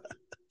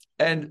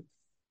 And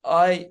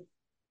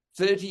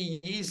 30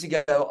 years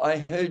ago,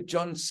 I heard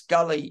John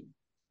Sculley,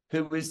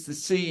 who was the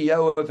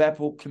CEO of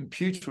Apple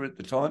Computer at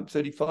the time,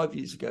 35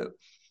 years ago.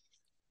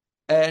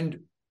 And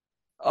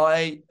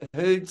I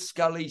heard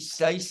Sculley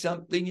say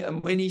something,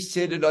 and when he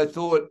said it, I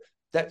thought,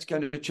 that's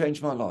going to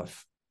change my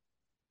life.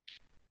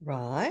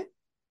 Right.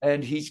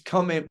 And his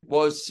comment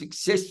was,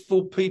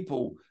 successful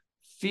people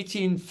fit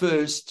in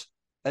first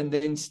and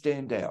then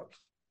stand out.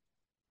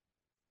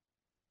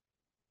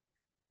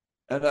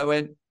 And I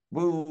went,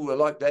 whoa, I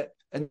like that.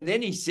 And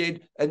then he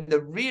said, and the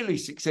really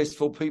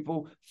successful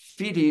people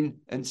fit in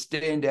and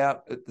stand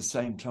out at the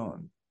same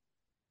time.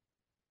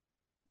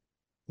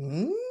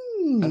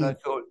 And I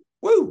thought,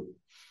 whoa.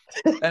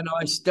 And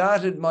I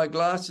started my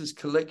glasses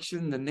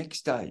collection the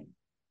next day.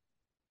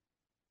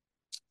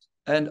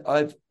 And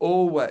I've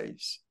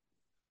always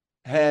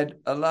had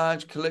a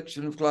large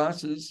collection of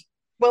glasses.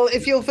 Well,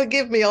 if you'll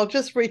forgive me, I'll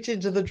just reach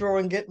into the drawer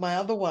and get my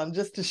other one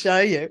just to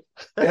show you.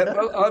 Yeah,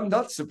 well, I'm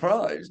not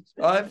surprised.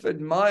 I've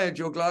admired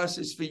your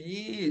glasses for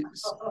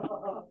years.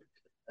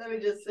 Let me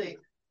just see.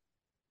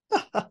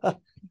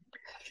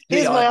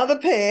 Here's my other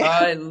pair.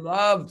 I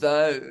love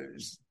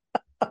those.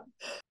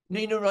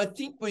 Nina, I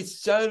think we're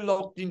so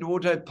locked into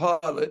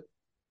autopilot,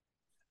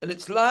 and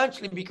it's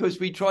largely because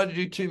we try to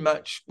do too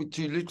much with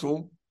too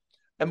little,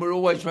 and we're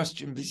always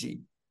rushed and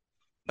busy.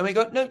 And we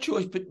got no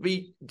choice but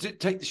to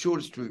take the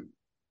shortest route.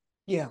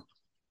 Yeah.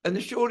 And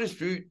the shortest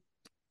route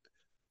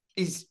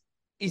is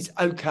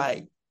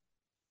okay.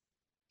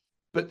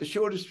 But the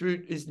shortest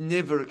route is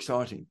never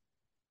exciting.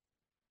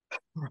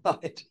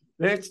 Right.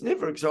 It's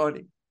never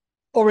exciting.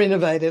 Or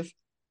innovative.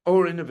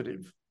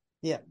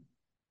 Yeah.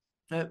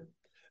 And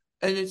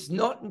it's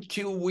not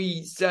until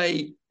we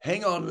say,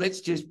 hang on,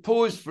 let's just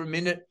pause for a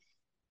minute.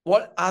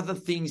 What other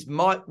things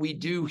might we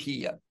do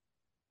here?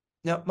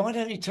 Now, it might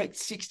only take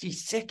 60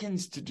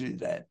 seconds to do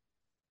that.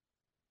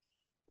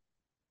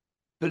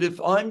 But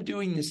if I'm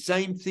doing the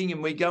same thing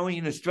and we're going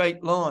in a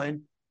straight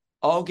line,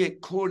 I'll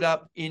get caught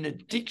up in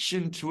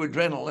addiction to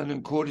adrenaline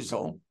and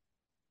cortisol.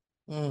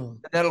 And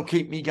that'll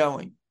keep me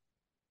going.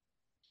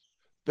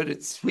 But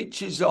it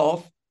switches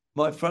off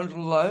my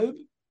frontal lobe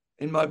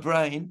in my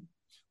brain,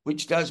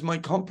 which does my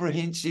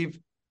comprehensive,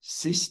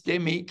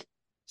 systematic,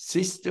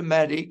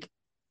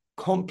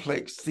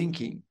 complex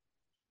thinking.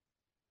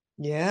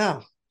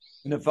 Yeah.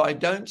 And if I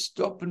don't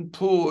stop and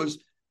pause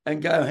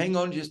and go, hang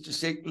on just a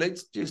sec,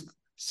 let's just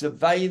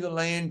survey the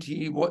land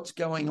here, what's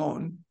going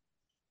on?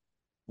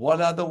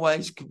 What other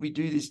ways could we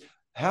do this?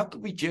 How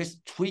could we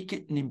just tweak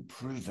it and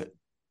improve it?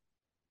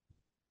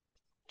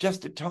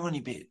 just a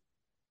tiny bit.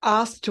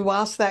 Ask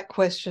that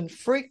question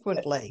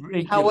frequently.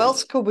 Regularly. How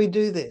else could we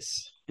do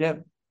this? Yeah.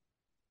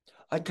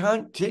 I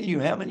can't tell you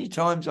how many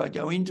times I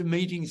go into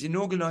meetings in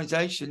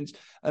organisations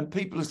and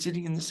people are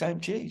sitting in the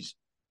same chairs.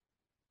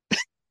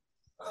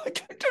 I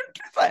don't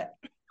do that.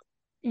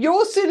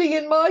 You're sitting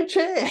in my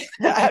chair.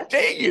 How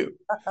dare you?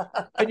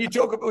 And we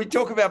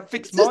talk about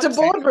fixed It's mindsets. just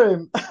a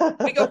boardroom.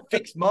 We got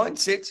fixed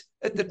mindsets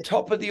at the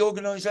top of the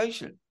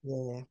organisation.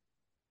 Yeah.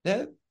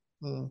 Yeah.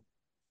 Mm.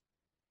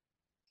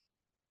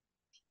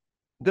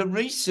 The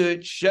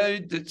research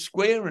showed that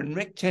square and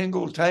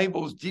rectangle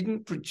tables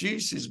didn't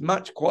produce as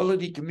much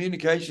quality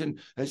communication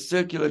as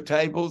circular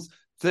tables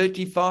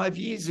 35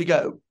 years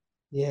ago.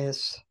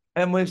 Yes.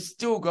 And we've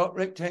still got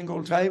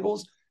rectangle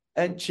tables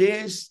and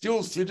chairs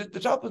still sit at the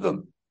top of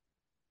them.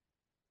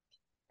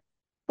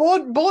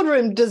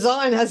 Boardroom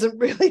design hasn't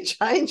really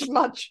changed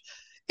much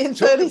in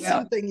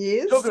 30-something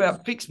years. Talk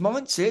about fixed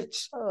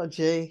mindsets. Oh,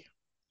 gee.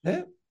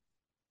 Yeah.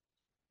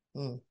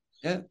 Mm.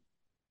 Yeah.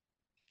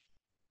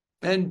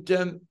 And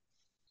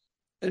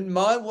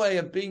my way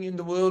of being in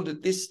the world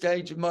at this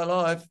stage of my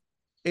life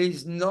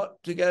is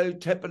not to go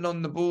tapping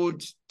on the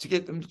boards to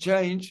get them to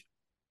change,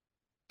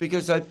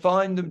 because I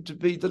find them to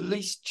be the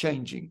least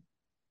changing.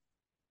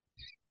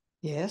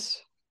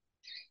 Yes.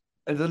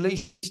 And the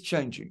least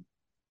changing.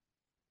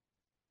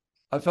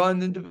 I find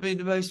them to be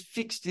the most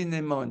fixed in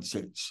their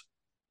mindsets.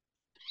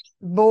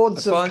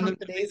 Boards of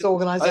companies,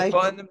 organisations. I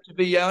find them to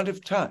be out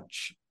of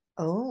touch.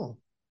 Oh.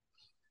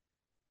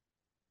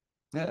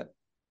 Yeah.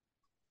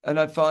 And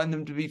I find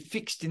them to be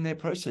fixed in their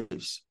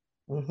process.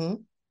 Mm-hmm.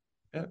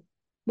 Yeah.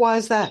 Why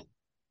is that?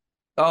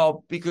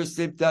 Oh, because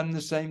they've done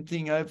the same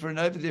thing over and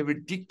over. They're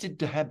addicted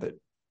to habit.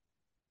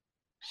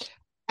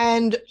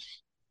 And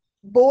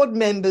board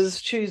members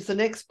choose the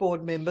next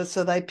board member,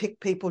 so they pick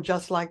people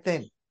just like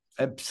them.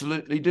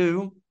 Absolutely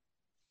do.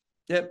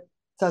 Yep.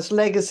 So it's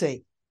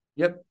legacy.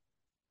 Yep.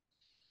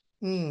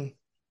 Mm.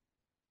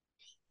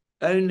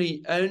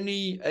 Only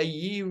a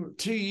year,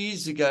 2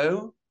 years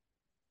ago,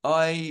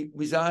 I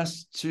was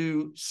asked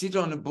to sit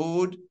on a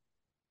board,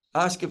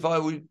 ask if I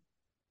would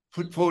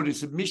put forward a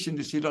submission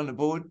to sit on a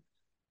board,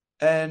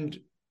 and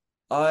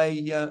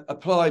I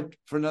applied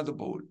for another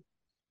board.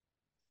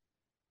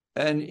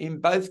 And in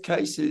both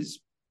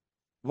cases,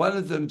 one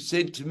of them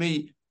said to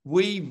me,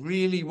 "We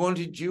really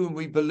wanted you and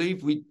we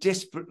believe we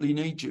desperately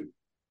need you,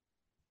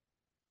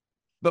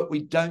 but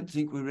we don't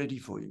think we're ready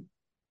for you."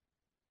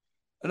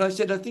 And I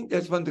said, "I think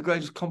that's one of the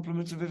greatest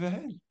compliments I've ever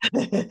had."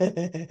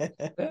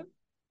 Yeah.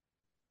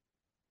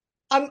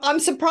 I'm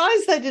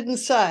surprised they didn't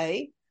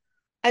say,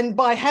 and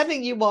by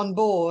having you on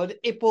board,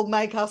 it will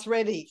make us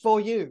ready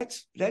for you.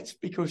 That's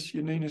because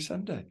you're Nina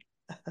Sunday.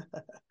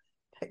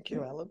 Thank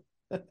you, Alan.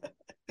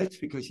 That's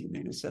because you're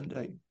Nina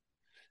Sunday.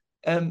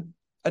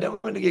 I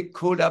don't want to get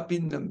caught up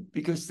in them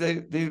because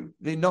they're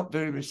not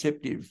very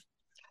receptive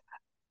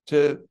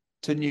to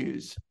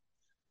news.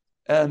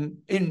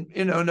 And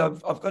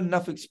I've got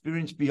enough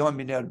experience behind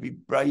me now to be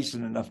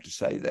brazen enough to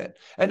say that.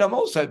 And I'm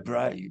also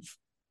brave.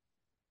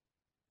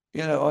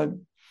 You know,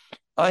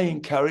 I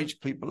encourage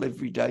people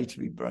every day to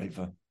be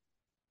braver.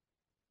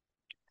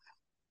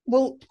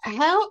 Well,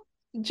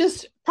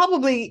 just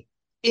probably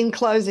in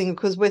closing,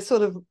 because we're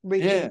sort of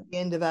reaching the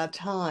end of our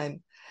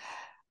time,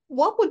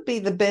 what would be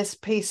the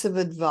best piece of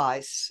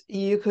advice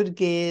you could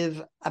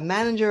give a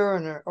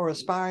manager or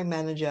aspiring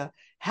manager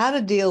how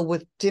to deal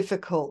with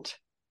difficult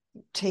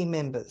team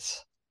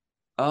members?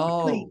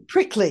 Oh,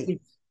 prickly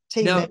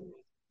team members.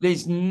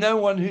 There's no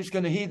one who's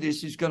going to hear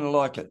this who's going to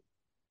like it.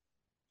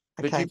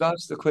 But you've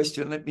asked the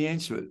question, let me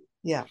answer it.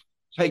 Yeah.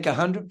 Take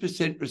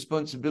 100%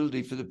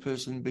 responsibility for the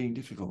person being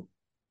difficult.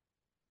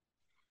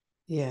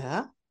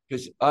 Yeah.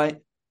 Because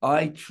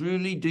I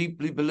truly,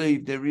 deeply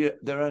believe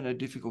there are no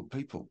difficult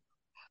people.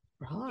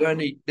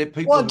 Right. They're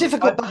people.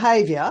 Difficult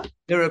behaviour.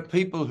 There are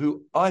people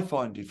who I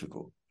find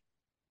difficult.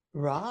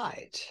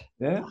 Right.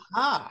 Yeah.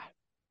 Ah.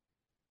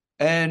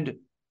 And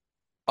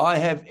I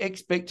have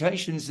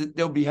expectations that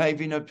they'll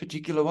behave in a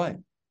particular way.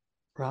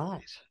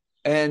 Right.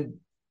 And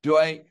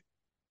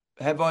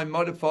have I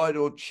modified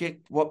or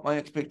checked what my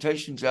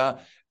expectations are?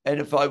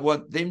 And if I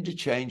want them to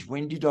change,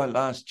 when did I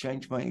last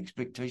change my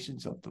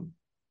expectations of them?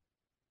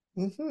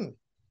 Mm-hmm.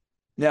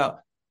 Now,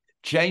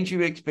 change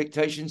your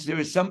expectations. There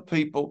are some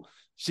people,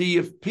 see,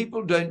 if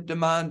people don't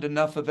demand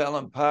enough of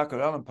Alan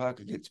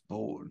Parker gets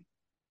bored.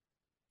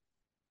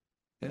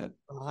 Yeah.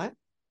 Right.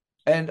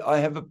 And I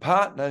have a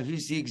partner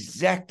who's the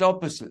exact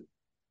opposite.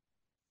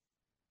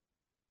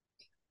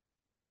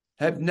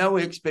 Have no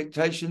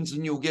expectations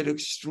and you'll get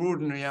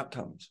extraordinary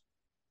outcomes.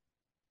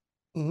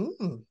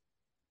 Mm.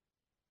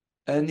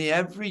 And the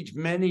average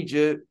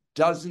manager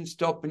doesn't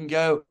stop and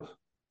go,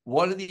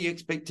 what are the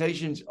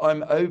expectations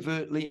I'm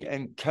overtly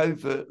and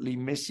covertly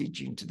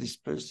messaging to this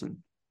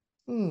person?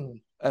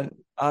 Mm. And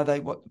are they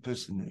what the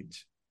person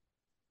needs?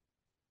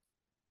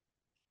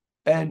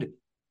 And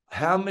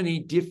how many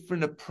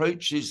different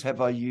approaches have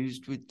I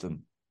used with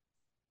them?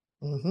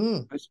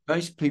 Mm-hmm. Because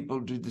most people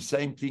do the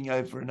same thing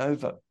over and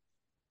over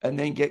and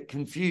then get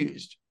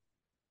confused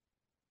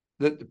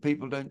that the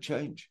people don't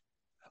change.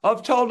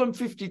 I've told them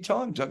 50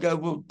 times. I go,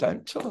 well,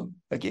 don't tell them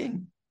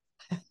again.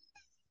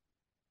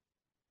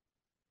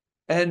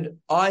 And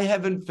I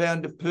haven't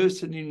found a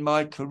person in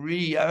my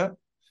career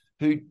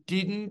who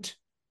didn't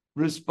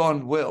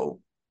respond well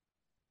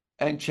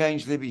and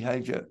change their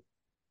behavior.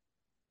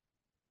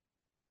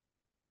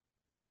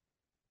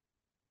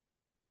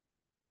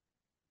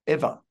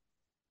 Ever.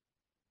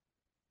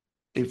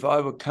 If I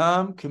were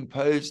calm,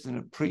 composed, and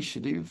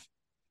appreciative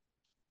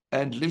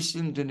and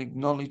listened and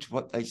acknowledged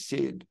what they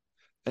said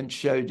and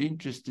showed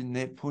interest in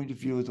their point of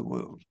view of the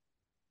world.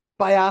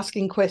 By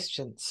asking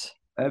questions.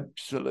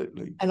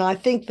 Absolutely. And I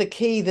think the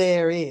key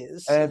there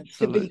is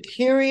to be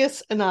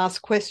curious and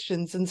ask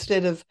questions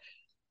instead of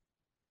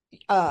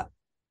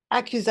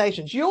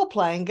accusations. You're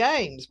playing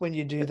games when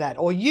you do that,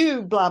 or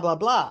you blah, blah,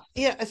 blah.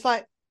 Yeah, it's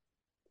like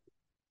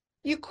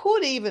you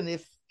could, even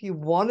if you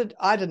wanted,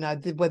 I don't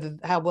know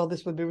how well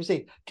this would be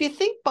received. Do you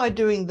think by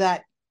doing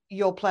that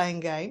you're playing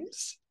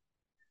games?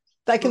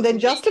 They can then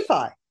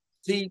justify.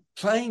 See,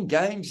 playing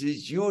games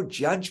is your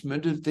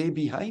judgment of their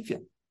behavior.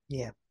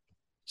 Yeah.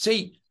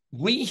 See,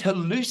 we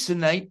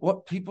hallucinate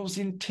what people's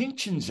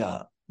intentions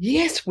are.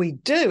 Yes, we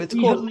do. It's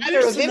called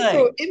matter of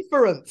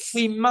inference.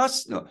 We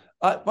must not.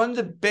 One of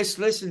the best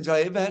lessons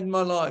I ever had in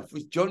my life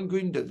was John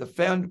Grinder,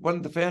 one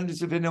of the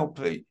founders of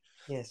NLP.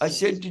 Yes. I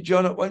said to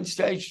John at one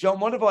stage, John,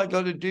 what have I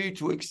got to do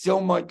to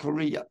excel my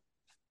career?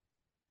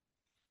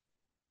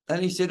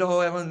 And he said,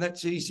 oh, Alan,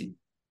 that's easy.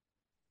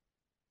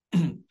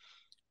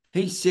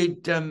 He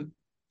said,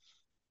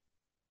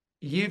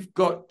 you've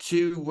got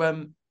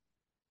to,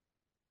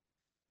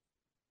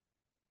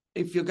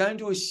 if you're going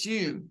to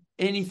assume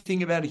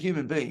anything about a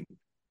human being,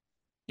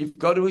 you've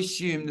got to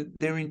assume that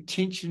their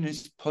intention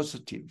is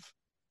positive.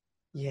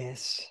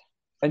 Yes.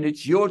 And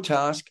it's your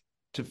task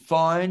to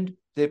find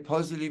their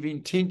positive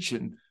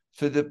intention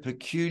for the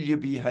peculiar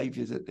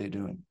behavior that they're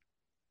doing.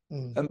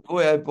 Mm. And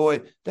boy, oh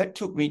boy, that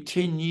took me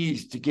 10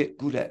 years to get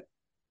good at.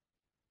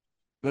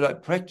 But I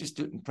practiced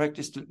it and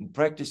practiced it and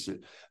practiced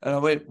it. And I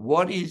went,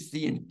 what is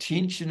the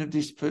intention of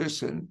this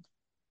person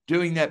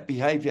doing that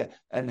behavior?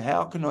 And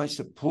how can I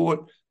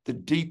support the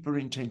deeper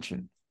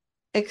intention?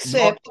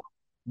 Except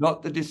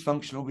not the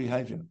dysfunctional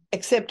behavior.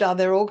 Except are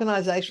there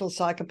organizational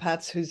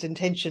psychopaths whose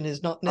intention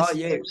is not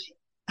necessarily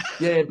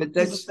yeah, but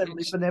that's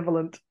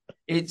benevolent.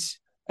 It's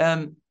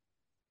there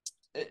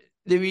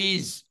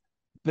is,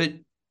 but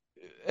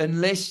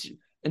unless,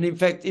 and in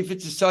fact, if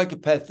it's a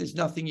psychopath, there's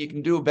nothing you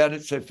can do about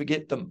it, so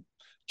forget them.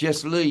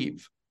 Just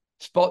leave.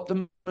 Spot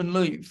them and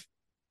leave.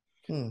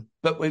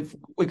 But we've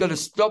got to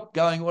stop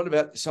going, what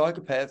about the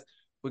psychopath?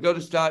 We've got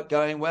to start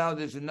going, wow,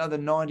 there's another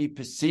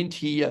 90%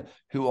 here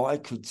who I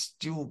could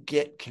still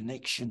get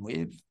connection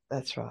with.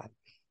 That's right.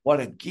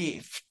 What a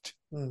gift.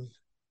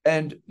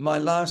 And my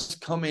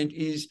last comment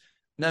is,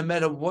 no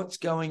matter what's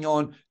going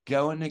on,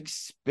 go and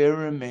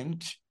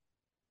experiment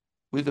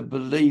with a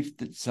belief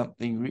that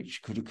something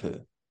rich could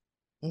occur.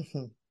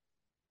 Mm-hmm.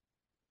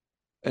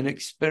 An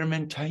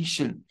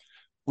experimentation.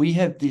 We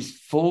have this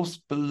false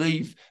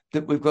belief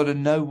that we've got to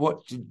know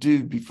what to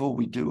do before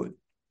we do it.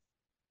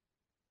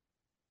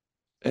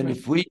 And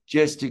if we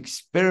just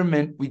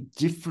experiment with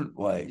different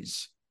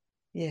ways,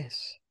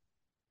 yes,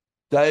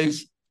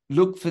 those,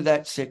 look for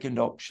that second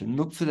option,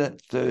 look for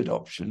that third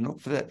option, look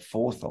for that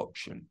fourth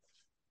option,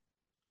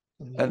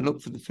 and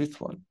look for the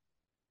fifth one.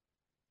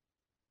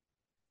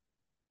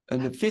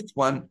 And the fifth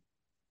one,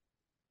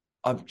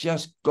 I've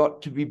just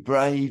got to be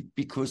brave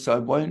because I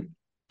won't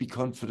be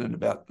confident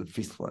about the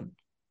fifth one.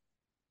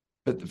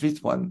 But the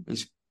fifth one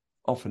is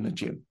often a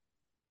gem.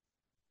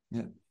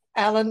 Yeah.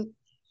 Alan,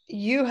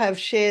 you have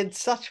shared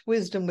such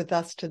wisdom with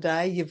us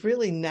today. You've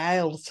really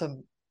nailed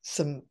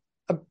some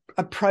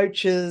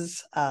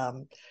approaches,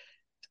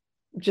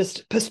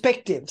 just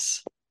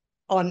perspectives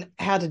on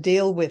how to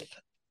deal with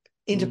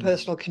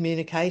interpersonal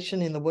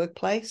communication in the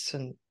workplace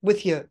and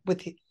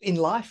in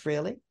life,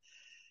 really.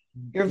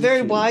 You're a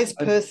very wise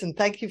person.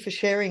 Thank you for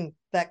sharing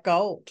that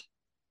gold.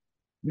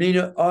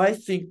 Nina, I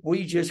think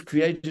we just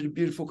created a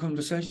beautiful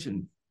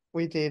conversation.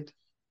 We did.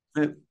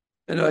 And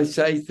I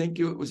say thank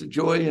you. It was a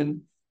joy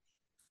and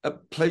a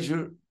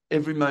pleasure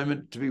every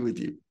moment to be with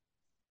you.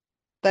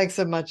 Thanks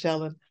so much,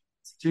 Alan.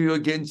 See you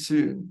again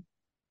soon.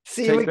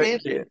 See you again.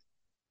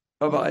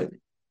 Bye-bye.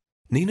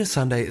 Nina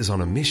Sunday is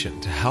on a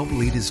mission to help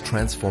leaders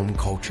transform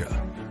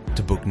culture.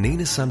 To book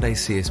Nina Sunday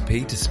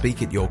CSP to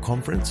speak at your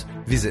conference,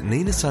 visit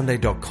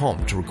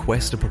ninasunday.com to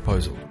request a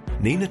proposal.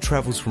 Nina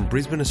travels from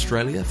Brisbane,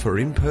 Australia for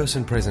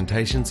in-person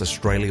presentations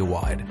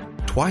Australia-wide.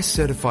 Twice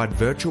certified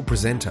virtual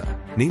presenter,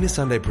 Nina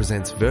Sunday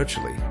presents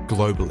virtually,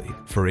 globally,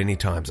 for any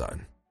time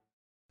zone.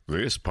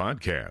 This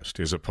podcast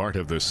is a part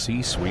of the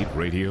C-Suite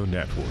Radio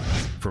Network.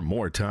 For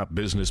more top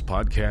business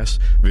podcasts,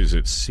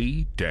 visit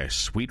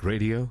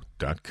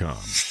c-suiteradio.com.